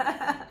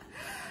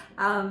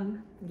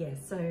 Yeah,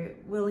 so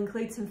we'll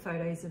include some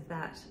photos of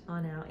that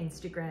on our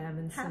Instagram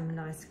and some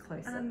nice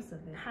close-ups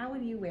of it. How will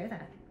you wear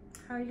that?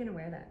 How are you going to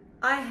wear that?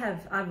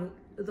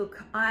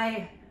 Look,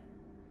 I'm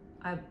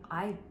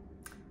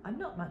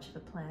not much of a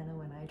planner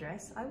when I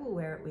dress. I will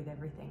wear it with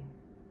everything.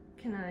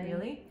 Can I?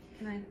 Really?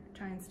 Can I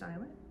try and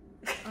style it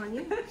on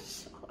you?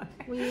 Sure.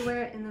 Will you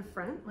wear it in the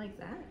front like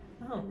that?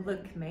 Oh,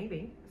 look,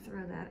 maybe.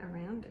 Throw that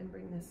around and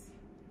bring this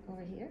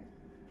over here.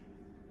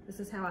 This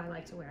is how I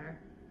like to wear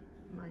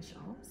my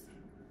shawls.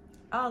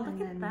 Oh,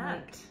 look at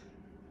that.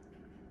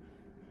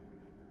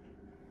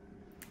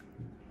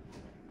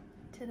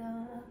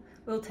 Ta-da.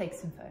 We'll take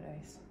some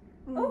photos.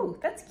 Oh,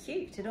 that's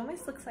cute. It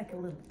almost looks like a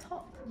little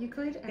top. You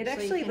could actually. It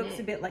actually looks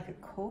a bit like a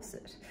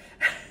corset.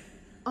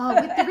 Oh,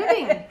 with the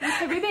ribbing. With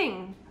the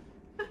ribbing.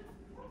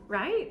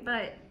 Right?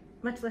 But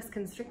much less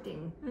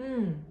constricting.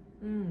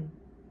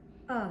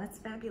 Oh, that's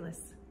fabulous.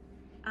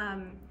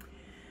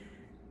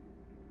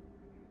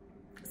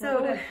 So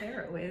what would I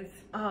pair it with?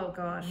 Oh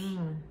gosh.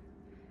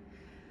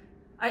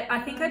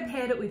 I think I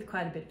paired it with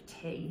quite a bit of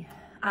tea.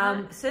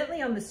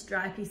 Certainly on the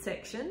stripy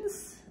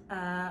sections,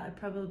 I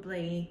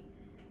probably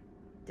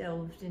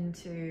delved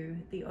into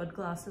the odd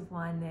glass of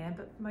wine there,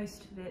 but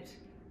most of it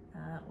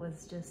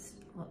was just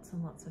lots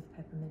and lots of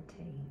peppermint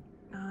tea.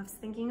 I was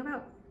thinking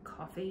about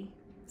coffee,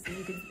 so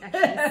you could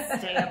actually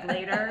stay up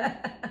later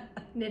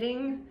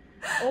knitting,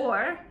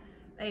 or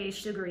a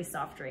sugary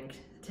soft drink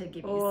to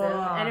give you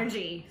some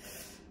energy.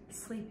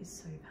 Sleep is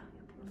so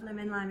valuable.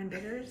 Lemon, lime, and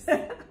bitters.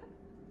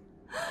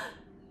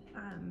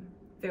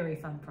 Very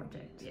fun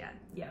project. Yeah.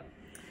 Yeah.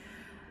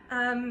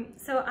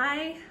 So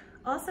I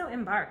also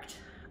embarked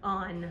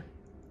on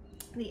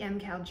the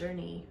MKAL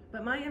journey,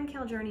 but my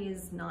MKAL journey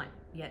is not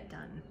yet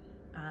done.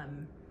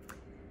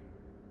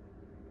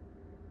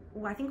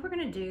 Well, I think we're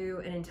going to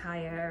do an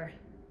entire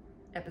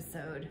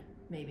episode,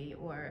 maybe,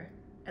 or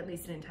at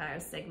least an entire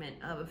segment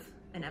of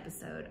an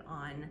episode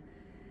on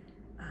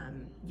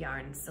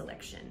yarn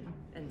selection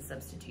and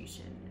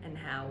substitution, and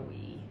how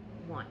we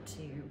want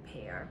to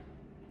pair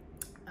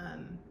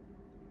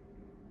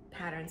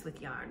patterns with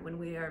yarn when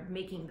we are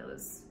making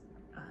those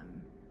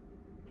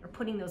or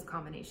putting those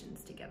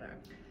combinations together.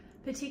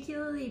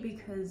 Particularly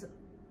because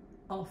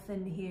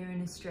often here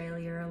in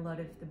Australia, a lot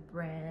of the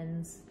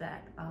brands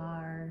that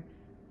are,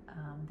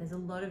 there's a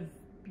lot of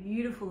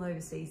beautiful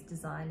overseas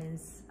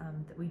designers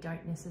that we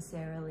don't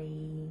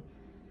necessarily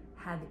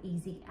have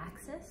easy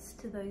access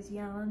to those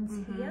yarns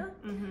here.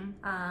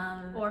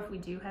 Or if we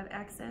do have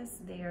access,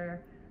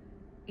 they're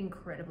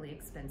incredibly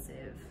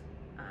expensive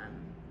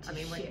to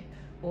ship,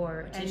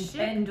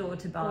 or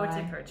to buy, or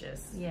to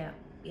purchase. Yeah,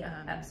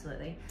 yeah,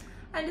 absolutely.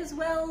 And as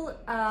well,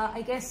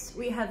 I guess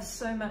we have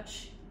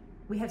such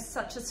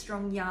a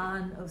strong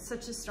yarn, or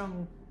such a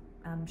strong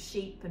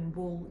sheep and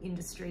wool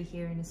industry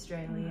here in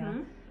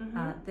Australia,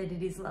 that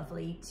it is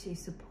lovely to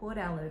support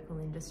our local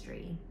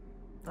industry.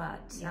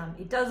 But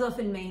it does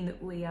often mean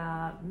that we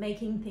are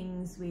making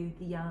things with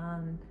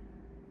yarn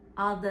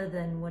other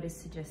than what is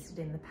suggested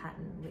in the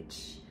pattern,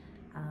 which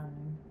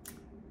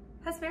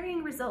has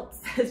varying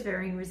results.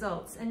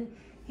 And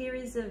here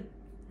is a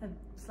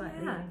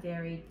slightly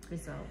varied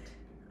result.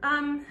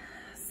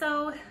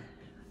 So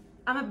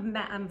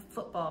I'm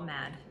football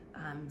mad.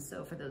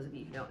 So for those of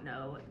you who don't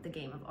know, the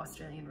game of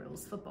Australian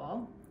rules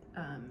football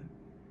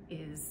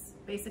is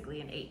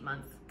basically an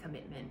 8-month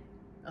commitment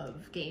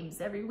of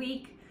games every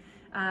week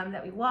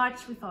that we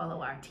watch. We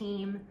follow our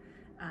team.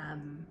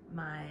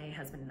 My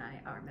husband and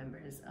I are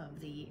members of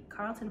the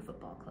Carlton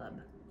Football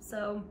Club.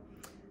 So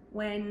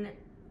when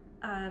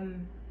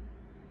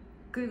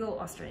Google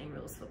Australian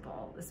rules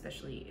football,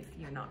 especially if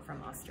you're not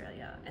from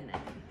Australia, and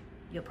then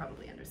you'll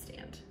probably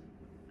understand.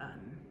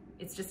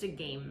 It's just a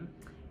game.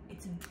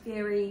 It's a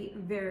very,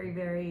 very,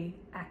 very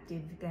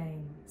active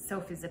game. So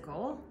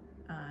physical,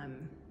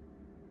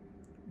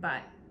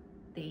 but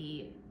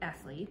the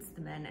athletes,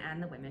 the men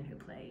and the women who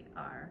play,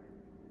 are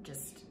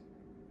just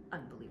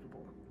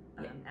unbelievable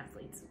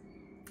athletes.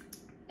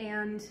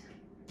 And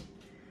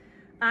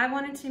I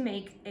wanted to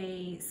make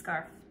a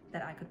scarf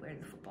that I could wear to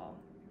the football.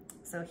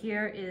 So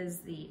here is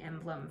the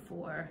emblem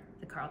for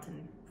the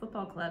Carlton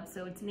Football Club.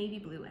 So it's navy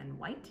blue and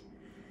white.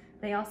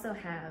 They also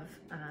have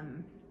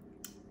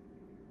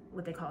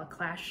what they call a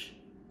clash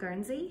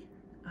guernsey.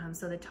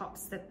 So the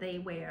tops that they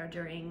wear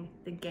during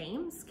the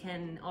games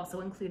can also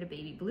include a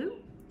baby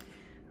blue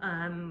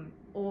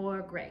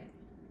or gray.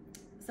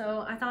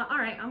 So I thought, all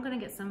right, I'm gonna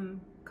get some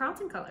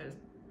Carlton colors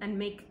and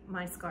make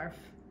my scarf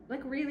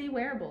like really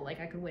wearable, like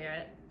I could wear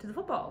it to the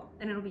football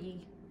and it'll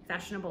be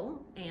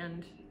fashionable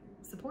and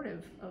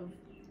supportive of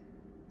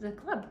the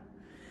club.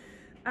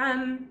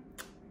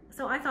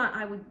 So I thought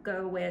I would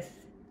go with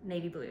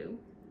navy blue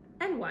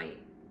and white,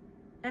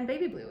 and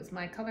baby blue is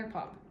my color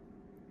pop,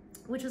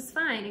 which was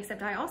fine,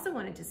 except I also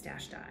wanted to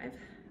stash dive,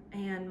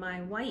 and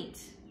my white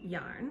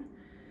yarn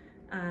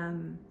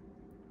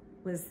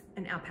was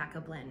an alpaca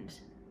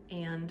blend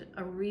and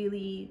a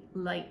really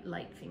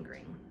light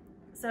fingering.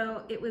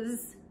 So it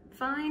was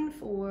fine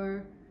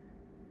for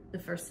the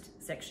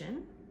first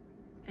section,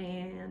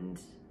 and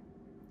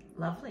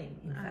lovely,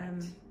 in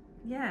fact.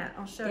 Yeah,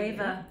 I'll show you.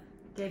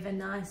 Gave a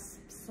nice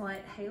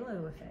slight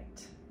halo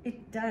effect.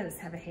 It does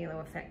have a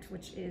halo effect,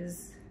 which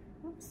is,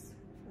 whoops,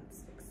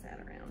 let's fix that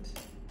around.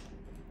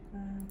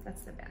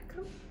 That's the back.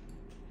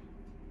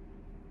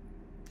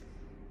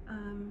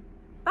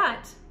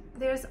 But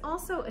there's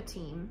also a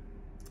team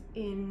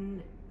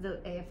in the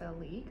AFL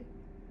League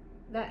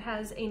that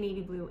has a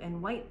navy blue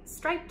and white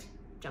striped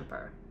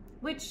jumper,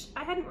 which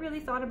I hadn't really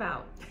thought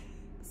about.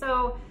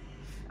 So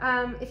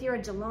if you're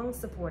a Geelong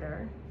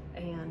supporter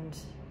and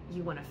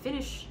you want to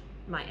finish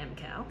my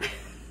MKAL,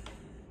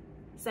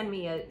 send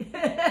me a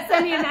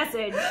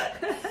message.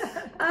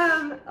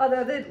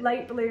 Although the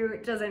light blue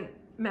doesn't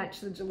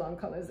match the Geelong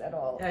colors at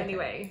all. Okay.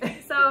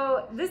 Anyway,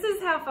 so this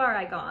is how far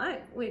I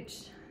got,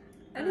 which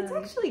and it's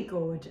actually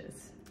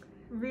gorgeous,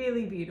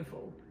 really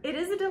beautiful. It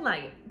is a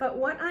delight. But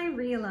what I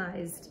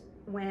realized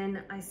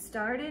when I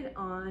started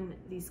on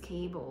these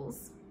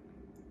cables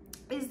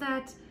is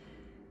that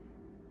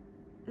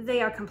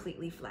they are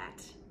completely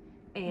flat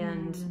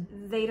and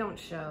they don't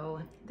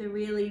show. They're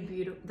really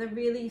beautiful. They're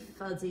really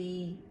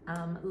fuzzy,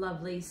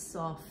 lovely,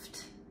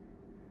 soft.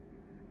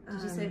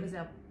 Did you say it was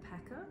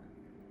alpaca?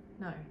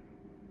 No.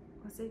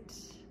 Was it?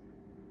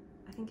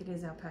 I think it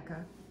is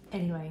alpaca.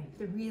 Anyway,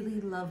 the really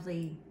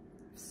lovely,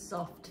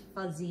 soft,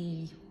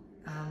 fuzzy,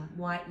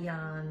 white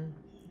yarn,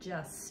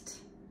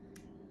 just.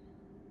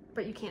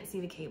 But you can't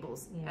see the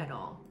cables at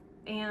all.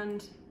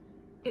 And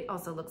it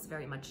also looks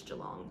very much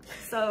Geelong.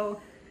 So,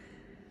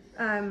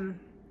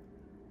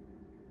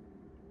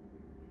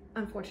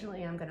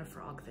 unfortunately, I'm gonna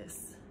frog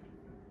this.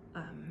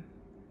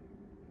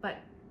 But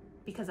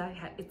because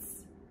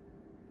it's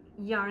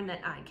yarn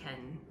that I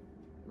can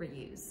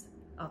reuse.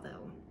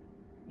 Although,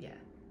 yeah,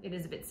 it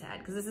is a bit sad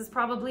because this is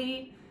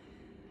probably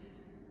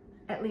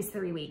at least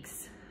 3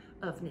 weeks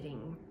of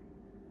knitting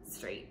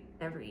straight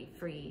every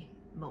free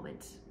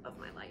moment of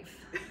my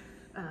life.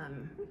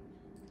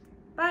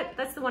 But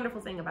that's the wonderful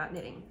thing about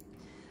knitting.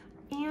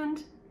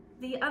 And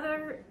the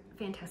other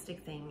fantastic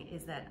thing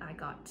is that I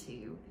got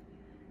to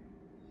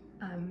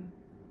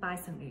buy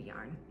some new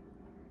yarn.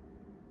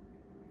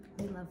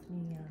 We love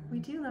new yarn. We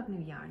do love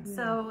new yarn.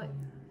 So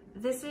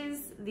this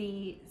is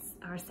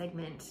our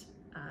segment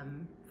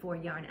for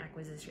yarn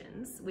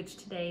acquisitions, which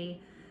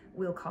today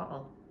we'll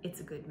call It's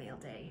a Good Mail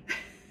Day.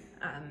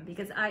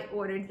 Because I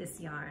ordered this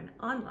yarn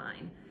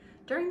online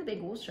during the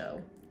big wool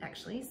show,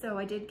 actually. So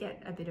I did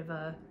get a bit of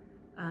a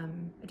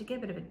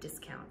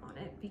discount on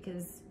it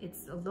because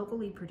it's a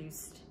locally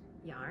produced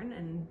yarn,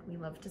 and we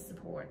love to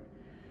support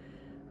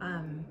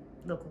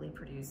locally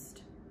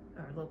produced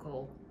or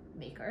local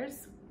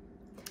makers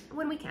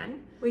when we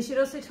can. We should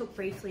also talk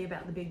briefly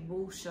about the big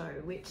wool show,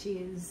 which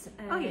is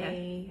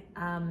a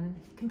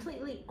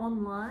completely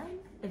online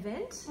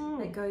event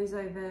that goes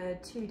over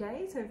 2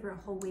 days, over a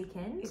whole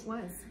weekend. It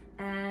was.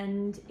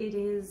 And it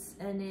is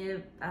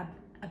a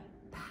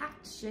packed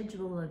packed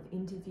schedule of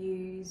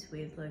interviews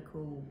with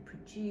local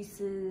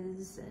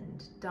producers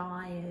and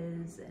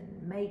dyers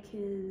and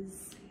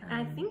makers.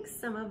 I think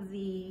some of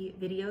the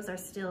videos are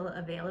still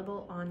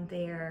available on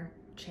their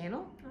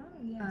channel,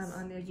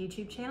 on their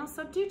YouTube channel,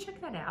 so do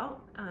check that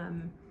out.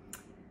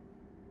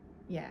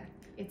 Yeah,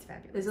 it's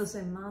fabulous. There's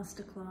also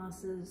master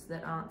classes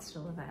that aren't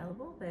still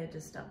available. They're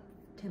just up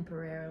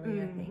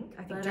temporarily, I think.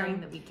 But, during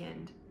the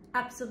weekend.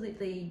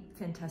 Absolutely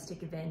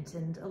fantastic event,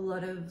 and a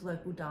lot of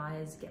local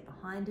dyers get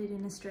behind it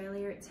in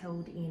Australia. It's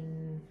held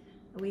in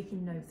a week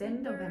in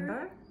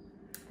November.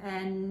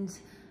 And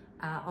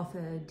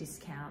offer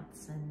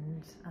discounts,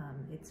 and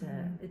it's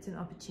an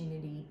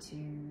opportunity to,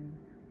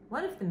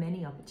 one of the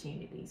many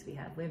opportunities we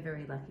have. We're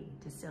very lucky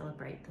to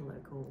celebrate the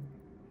local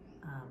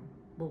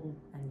wool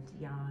and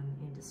yarn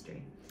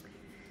industry.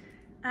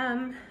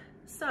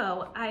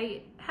 So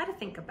I had to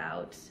think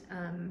about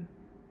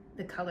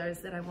the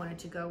colors that I wanted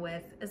to go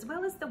with, as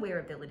well as the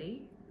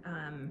wearability,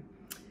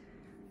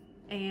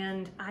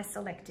 and I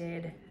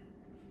selected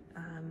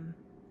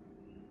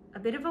a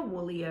bit of a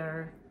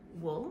woolier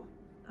wool.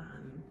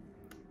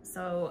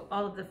 So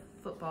all of the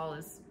football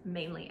is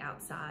mainly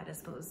outside. I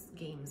suppose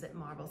games at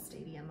Marvel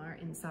Stadium are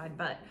inside,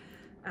 but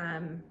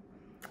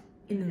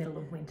in the middle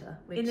of winter,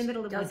 which in the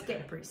middle of does winter,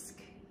 get brisk.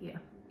 Yeah,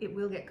 it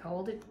will get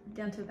cold.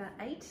 Down to about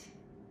 8.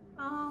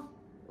 Oh,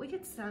 we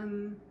get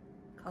some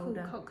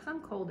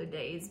colder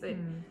days, but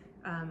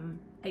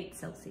 8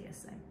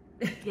 Celsius.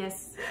 So.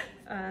 Yes.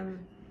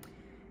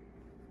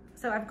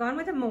 So I've gone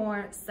with a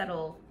more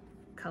subtle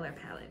color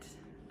palette.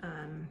 You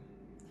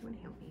want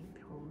to help me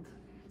hold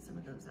some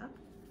of those up?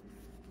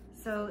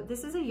 So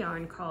this is a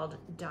yarn called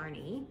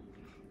Darny.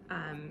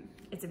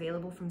 It's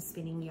available from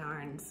Spinning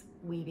Yarns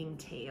Weaving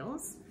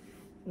Tales,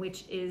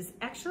 which is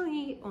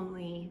actually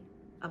only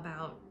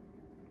about,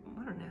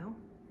 I don't know,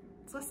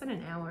 it's less than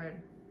an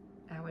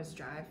hour's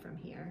drive from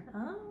here.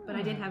 Oh. But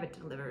I did have it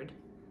delivered.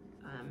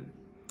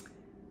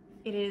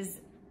 It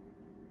is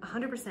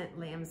 100%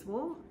 lamb's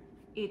wool.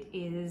 It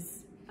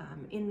is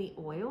in the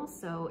oil,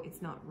 so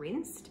it's not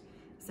rinsed.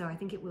 So I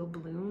think it will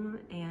bloom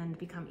and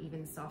become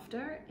even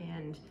softer.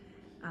 And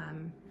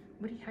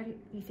how do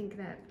you think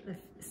that the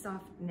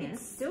softness?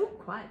 It's still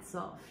quite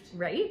soft,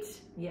 right?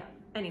 Yeah.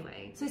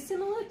 Anyway, so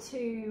similar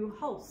to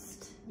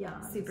Holst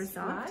yarns, super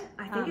soft. Right?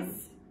 I think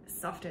it's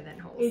softer than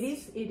Holst.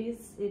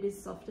 It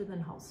is softer than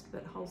Holst,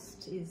 but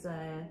Holst is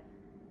a,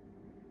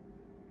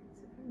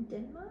 is it from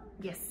Denmark?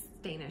 Yes,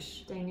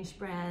 Danish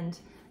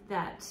brand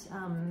that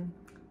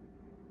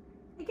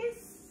I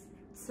guess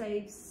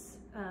saves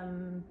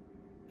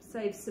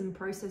some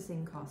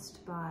processing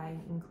cost by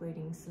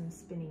including some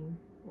spinning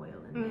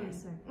oil in there.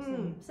 So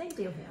same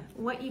deal here.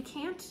 What you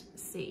can't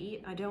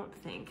see, I don't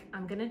think,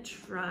 I'm gonna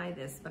try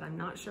this, but I'm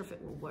not sure if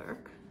it will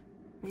work.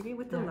 Maybe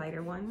with the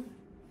lighter one.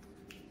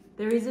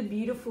 There is a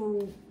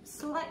beautiful,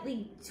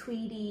 slightly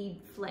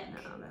tweedy fleck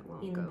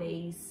in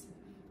these.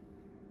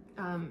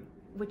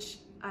 Which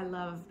I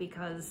love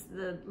because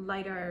the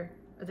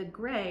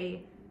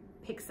gray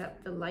picks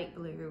up the light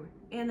blue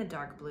and the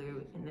dark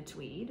blue in the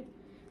tweed.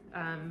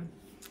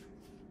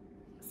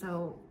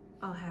 So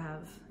I'll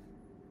have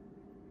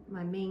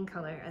my main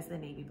color as the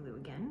navy blue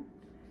again,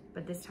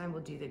 but this time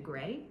we'll do the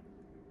gray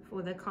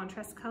for the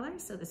contrast color.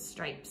 So the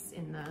stripes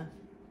it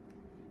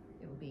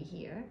will be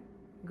here,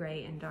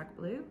 gray and dark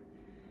blue.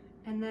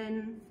 And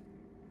then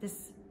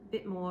this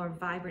bit more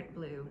vibrant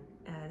blue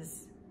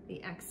as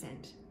the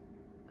accent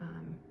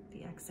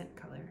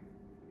color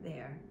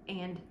there.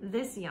 And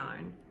this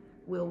yarn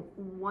will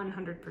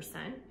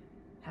 100%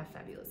 have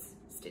fabulous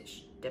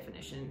stitch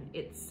definition.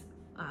 It's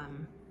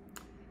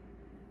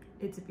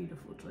a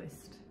beautiful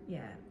twist.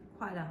 Yeah.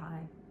 Quite a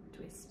high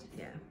twist.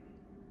 Yeah.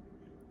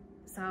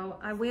 So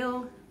I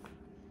will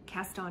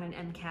cast on an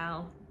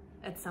MKAL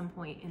at some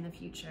point in the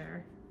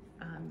future,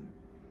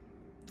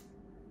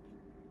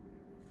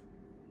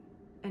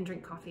 and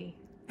drink coffee.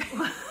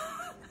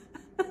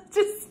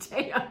 Just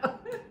stay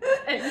up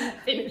and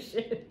finish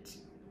it.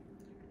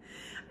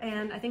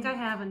 And I think I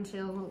have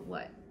until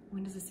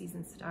when does the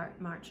season start?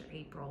 March or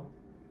April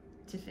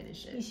to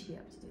finish it. You should be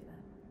able to do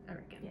that, I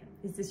reckon. Yeah.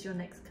 Is this your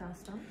next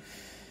cast on?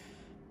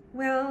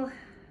 Well,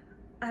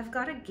 I've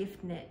got a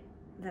gift knit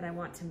that I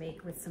want to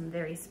make with some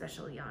very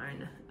special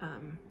yarn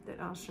that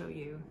I'll show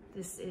you.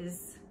 This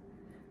is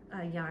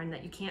a yarn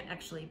that you can't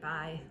actually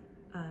buy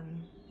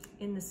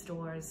in the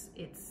stores.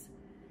 It's,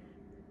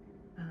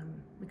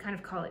 we kind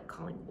of call it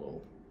calling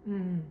wool.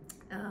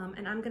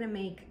 And I'm gonna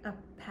make a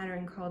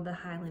pattern called the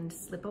Highland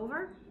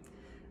Slipover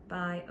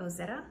by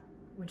Ozetta,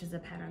 which is a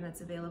pattern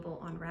that's available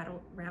on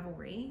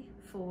Ravelry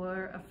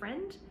for a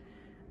friend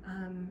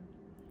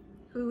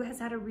who has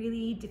had a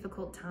really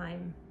difficult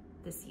time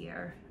this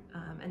year.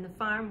 And the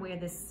farm where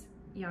this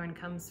yarn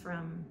comes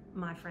from,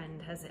 my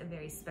friend has a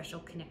very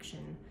special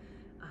connection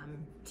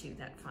to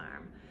that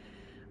farm.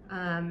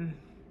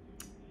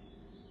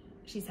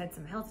 She's had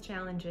some health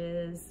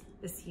challenges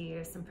this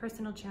year, some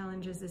personal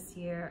challenges this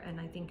year, and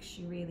I think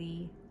she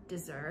really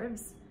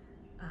deserves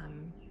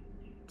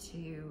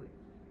to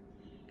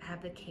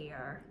have the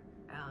care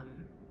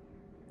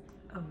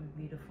of a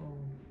beautiful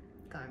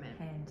garment.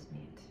 Hand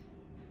knit.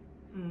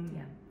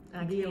 Yeah.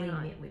 I Really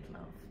cannot. knit with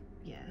love.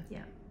 Yeah.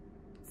 Yeah.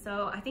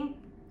 So I think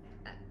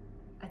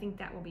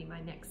that will be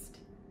my next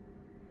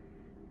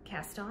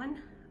cast on.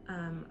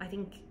 I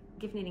think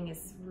gift knitting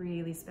is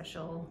really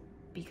special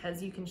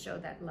because you can show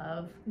that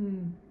love.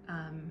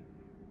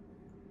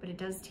 But it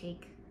does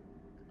take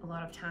a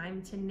lot of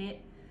time to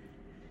knit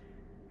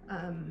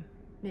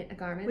a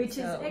garment. Which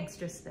is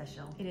extra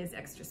special. It is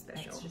extra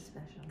special. Extra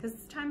special.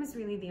 Because time is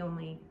really the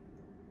only,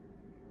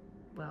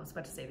 well, I was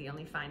about to say the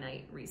only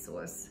finite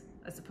resource.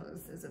 I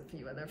suppose there's a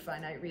few other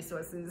finite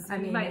resources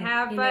we might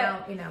have,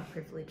 but in our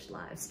privileged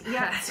lives,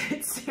 yeah,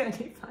 it's the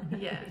only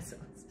finite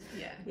resource.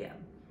 Yeah. Yeah.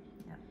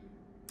 Yeah.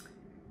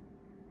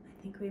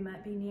 I think we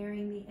might be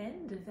nearing the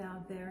end of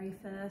our very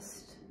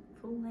first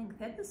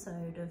full-length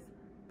episode of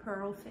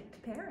Purlfect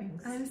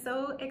Pairings. I'm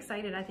so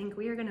excited. I think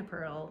we are gonna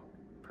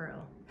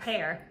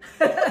pair.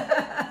 This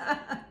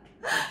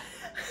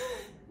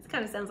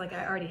kind of sounds like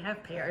I already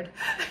have paired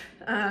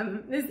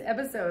this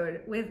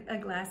episode with a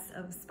glass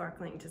of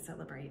sparkling to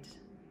celebrate.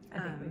 I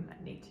think we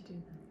might need to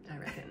do that. I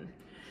reckon.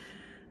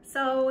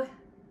 So,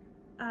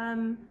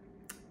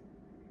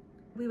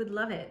 we would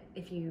love it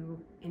if you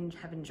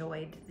have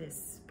enjoyed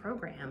this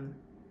program,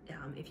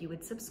 if you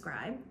would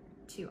subscribe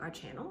to our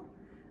channel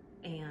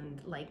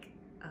and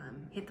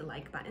hit the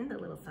like button, the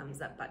little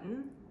thumbs up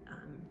button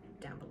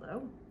down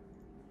below.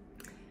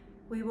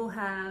 We will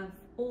have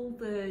all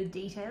the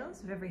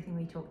details of everything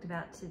we talked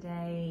about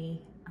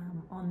today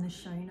on the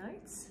show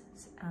notes,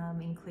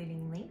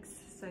 including links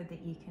so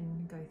that you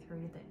can go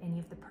through any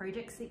of the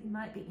projects that you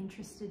might be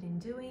interested in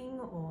doing,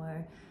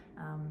 or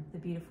the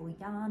beautiful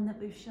yarn that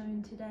we've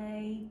shown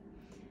today.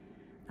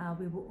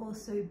 We will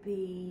also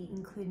be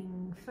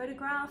including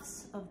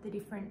photographs of the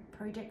different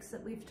projects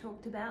that we've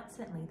talked about,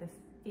 certainly the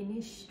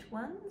finished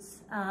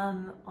ones,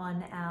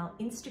 on our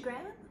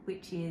Instagram,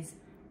 which is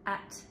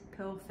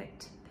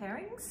 @Purlfect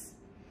Pairings.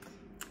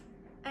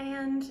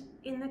 And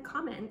in the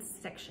comments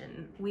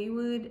section, we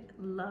would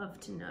love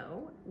to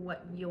know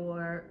what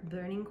your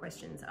burning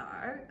questions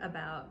are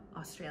about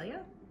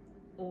Australia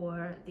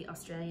or the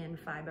Australian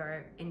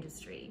fibre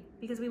industry,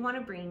 because we want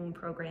to bring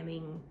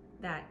programming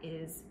that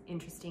is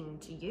interesting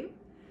to you.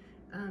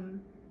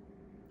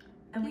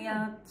 And we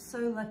are so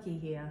lucky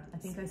here. I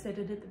think I said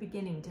it at the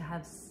beginning, to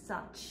have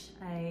such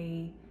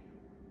a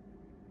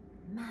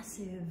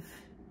massive,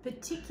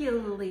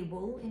 particularly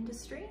wool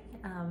industry.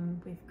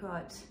 We've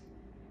got,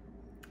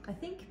 I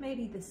think,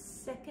 maybe the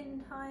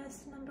second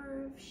highest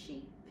number of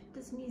sheep.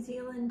 Does New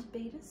Zealand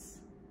beat us?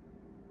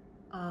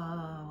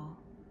 Oh,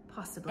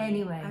 possibly.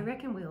 Anyway, I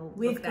reckon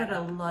we've got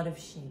a lot of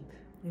sheep.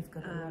 We've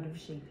got a lot of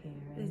sheep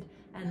here,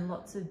 and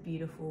lots of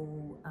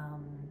beautiful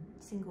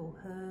single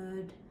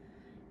herd.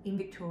 In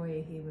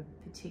Victoria here, we're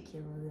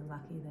particularly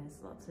lucky.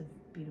 There's lots of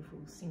beautiful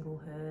single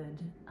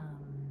herd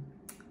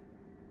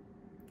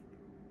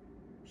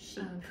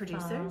sheep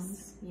producers.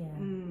 farms. Yeah.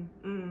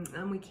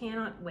 And we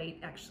cannot wait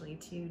actually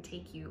to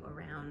take you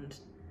around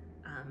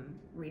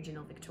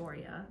regional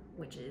Victoria,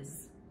 which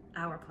is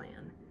our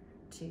plan,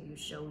 to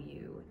show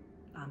you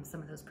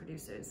some of those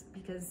producers,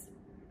 because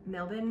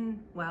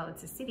Melbourne, while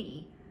it's a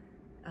city,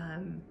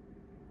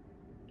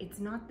 it's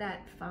not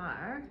that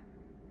far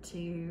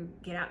to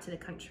get out to the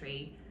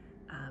country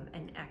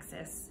and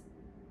access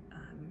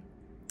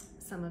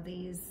some of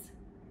these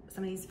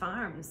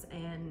farms,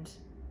 and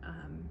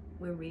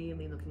we're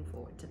really looking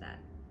forward to that.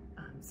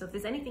 So if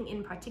there's anything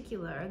in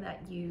particular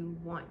that you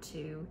want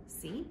to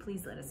see,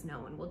 please let us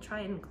know, and we'll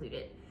try and include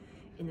it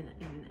in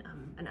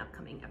an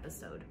upcoming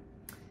episode.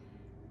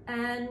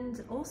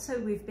 And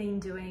also we've been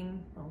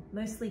doing, well,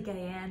 mostly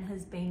Gayann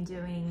has been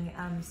doing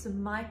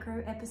some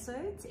micro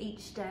episodes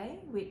each day,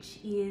 which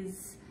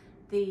is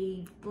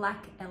the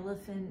Black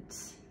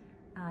Elephant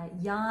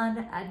yarn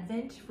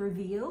advent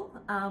reveal.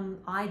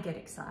 I get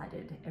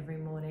excited every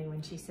morning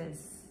when she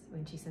sends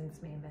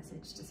me a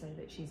message to say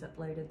that she's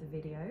uploaded the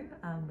video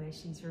where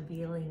she's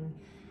revealing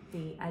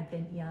the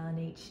advent yarn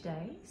each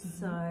day.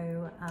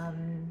 So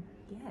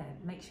yeah,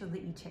 make sure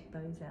that you check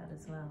those out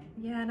as well.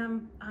 Yeah,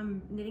 and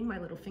I'm knitting my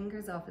little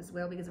fingers off as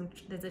well, because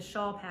there's a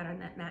shawl pattern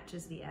that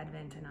matches the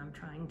advent, and I'm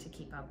trying to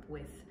keep up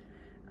with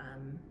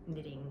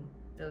knitting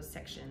those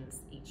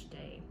sections each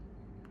day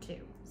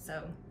too.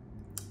 So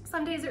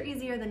some days are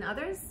easier than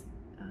others,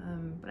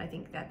 but I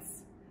think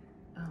that's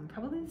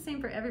probably the same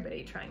for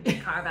everybody, trying to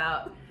carve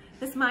out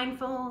this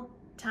mindful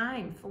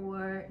time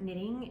for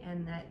knitting,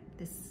 and that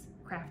this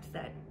craft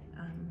that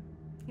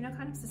you know,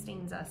 kind of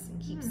sustains us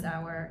and keeps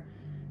our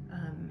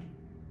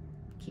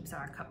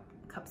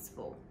cups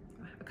full,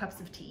 cups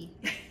of tea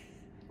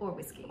or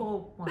whiskey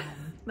or wine.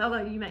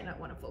 Although you might not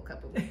want a full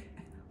cup of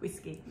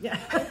whiskey. Yeah.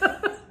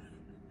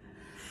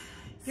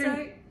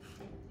 So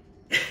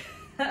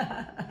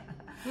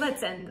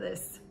let's end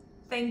this.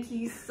 Thank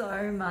you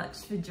so much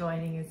for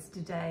joining us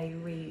today.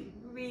 We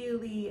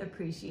really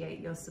appreciate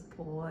your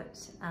support,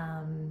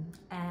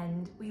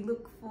 and we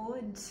look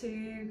forward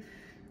to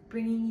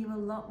bringing you a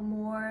lot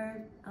more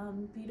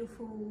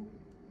beautiful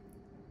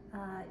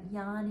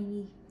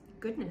yarny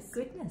goodness.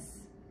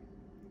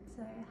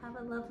 So have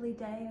a lovely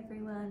day,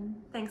 everyone.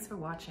 Thanks for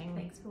watching.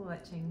 Thanks for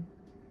watching.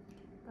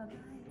 Bye-bye.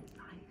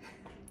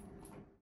 Bye.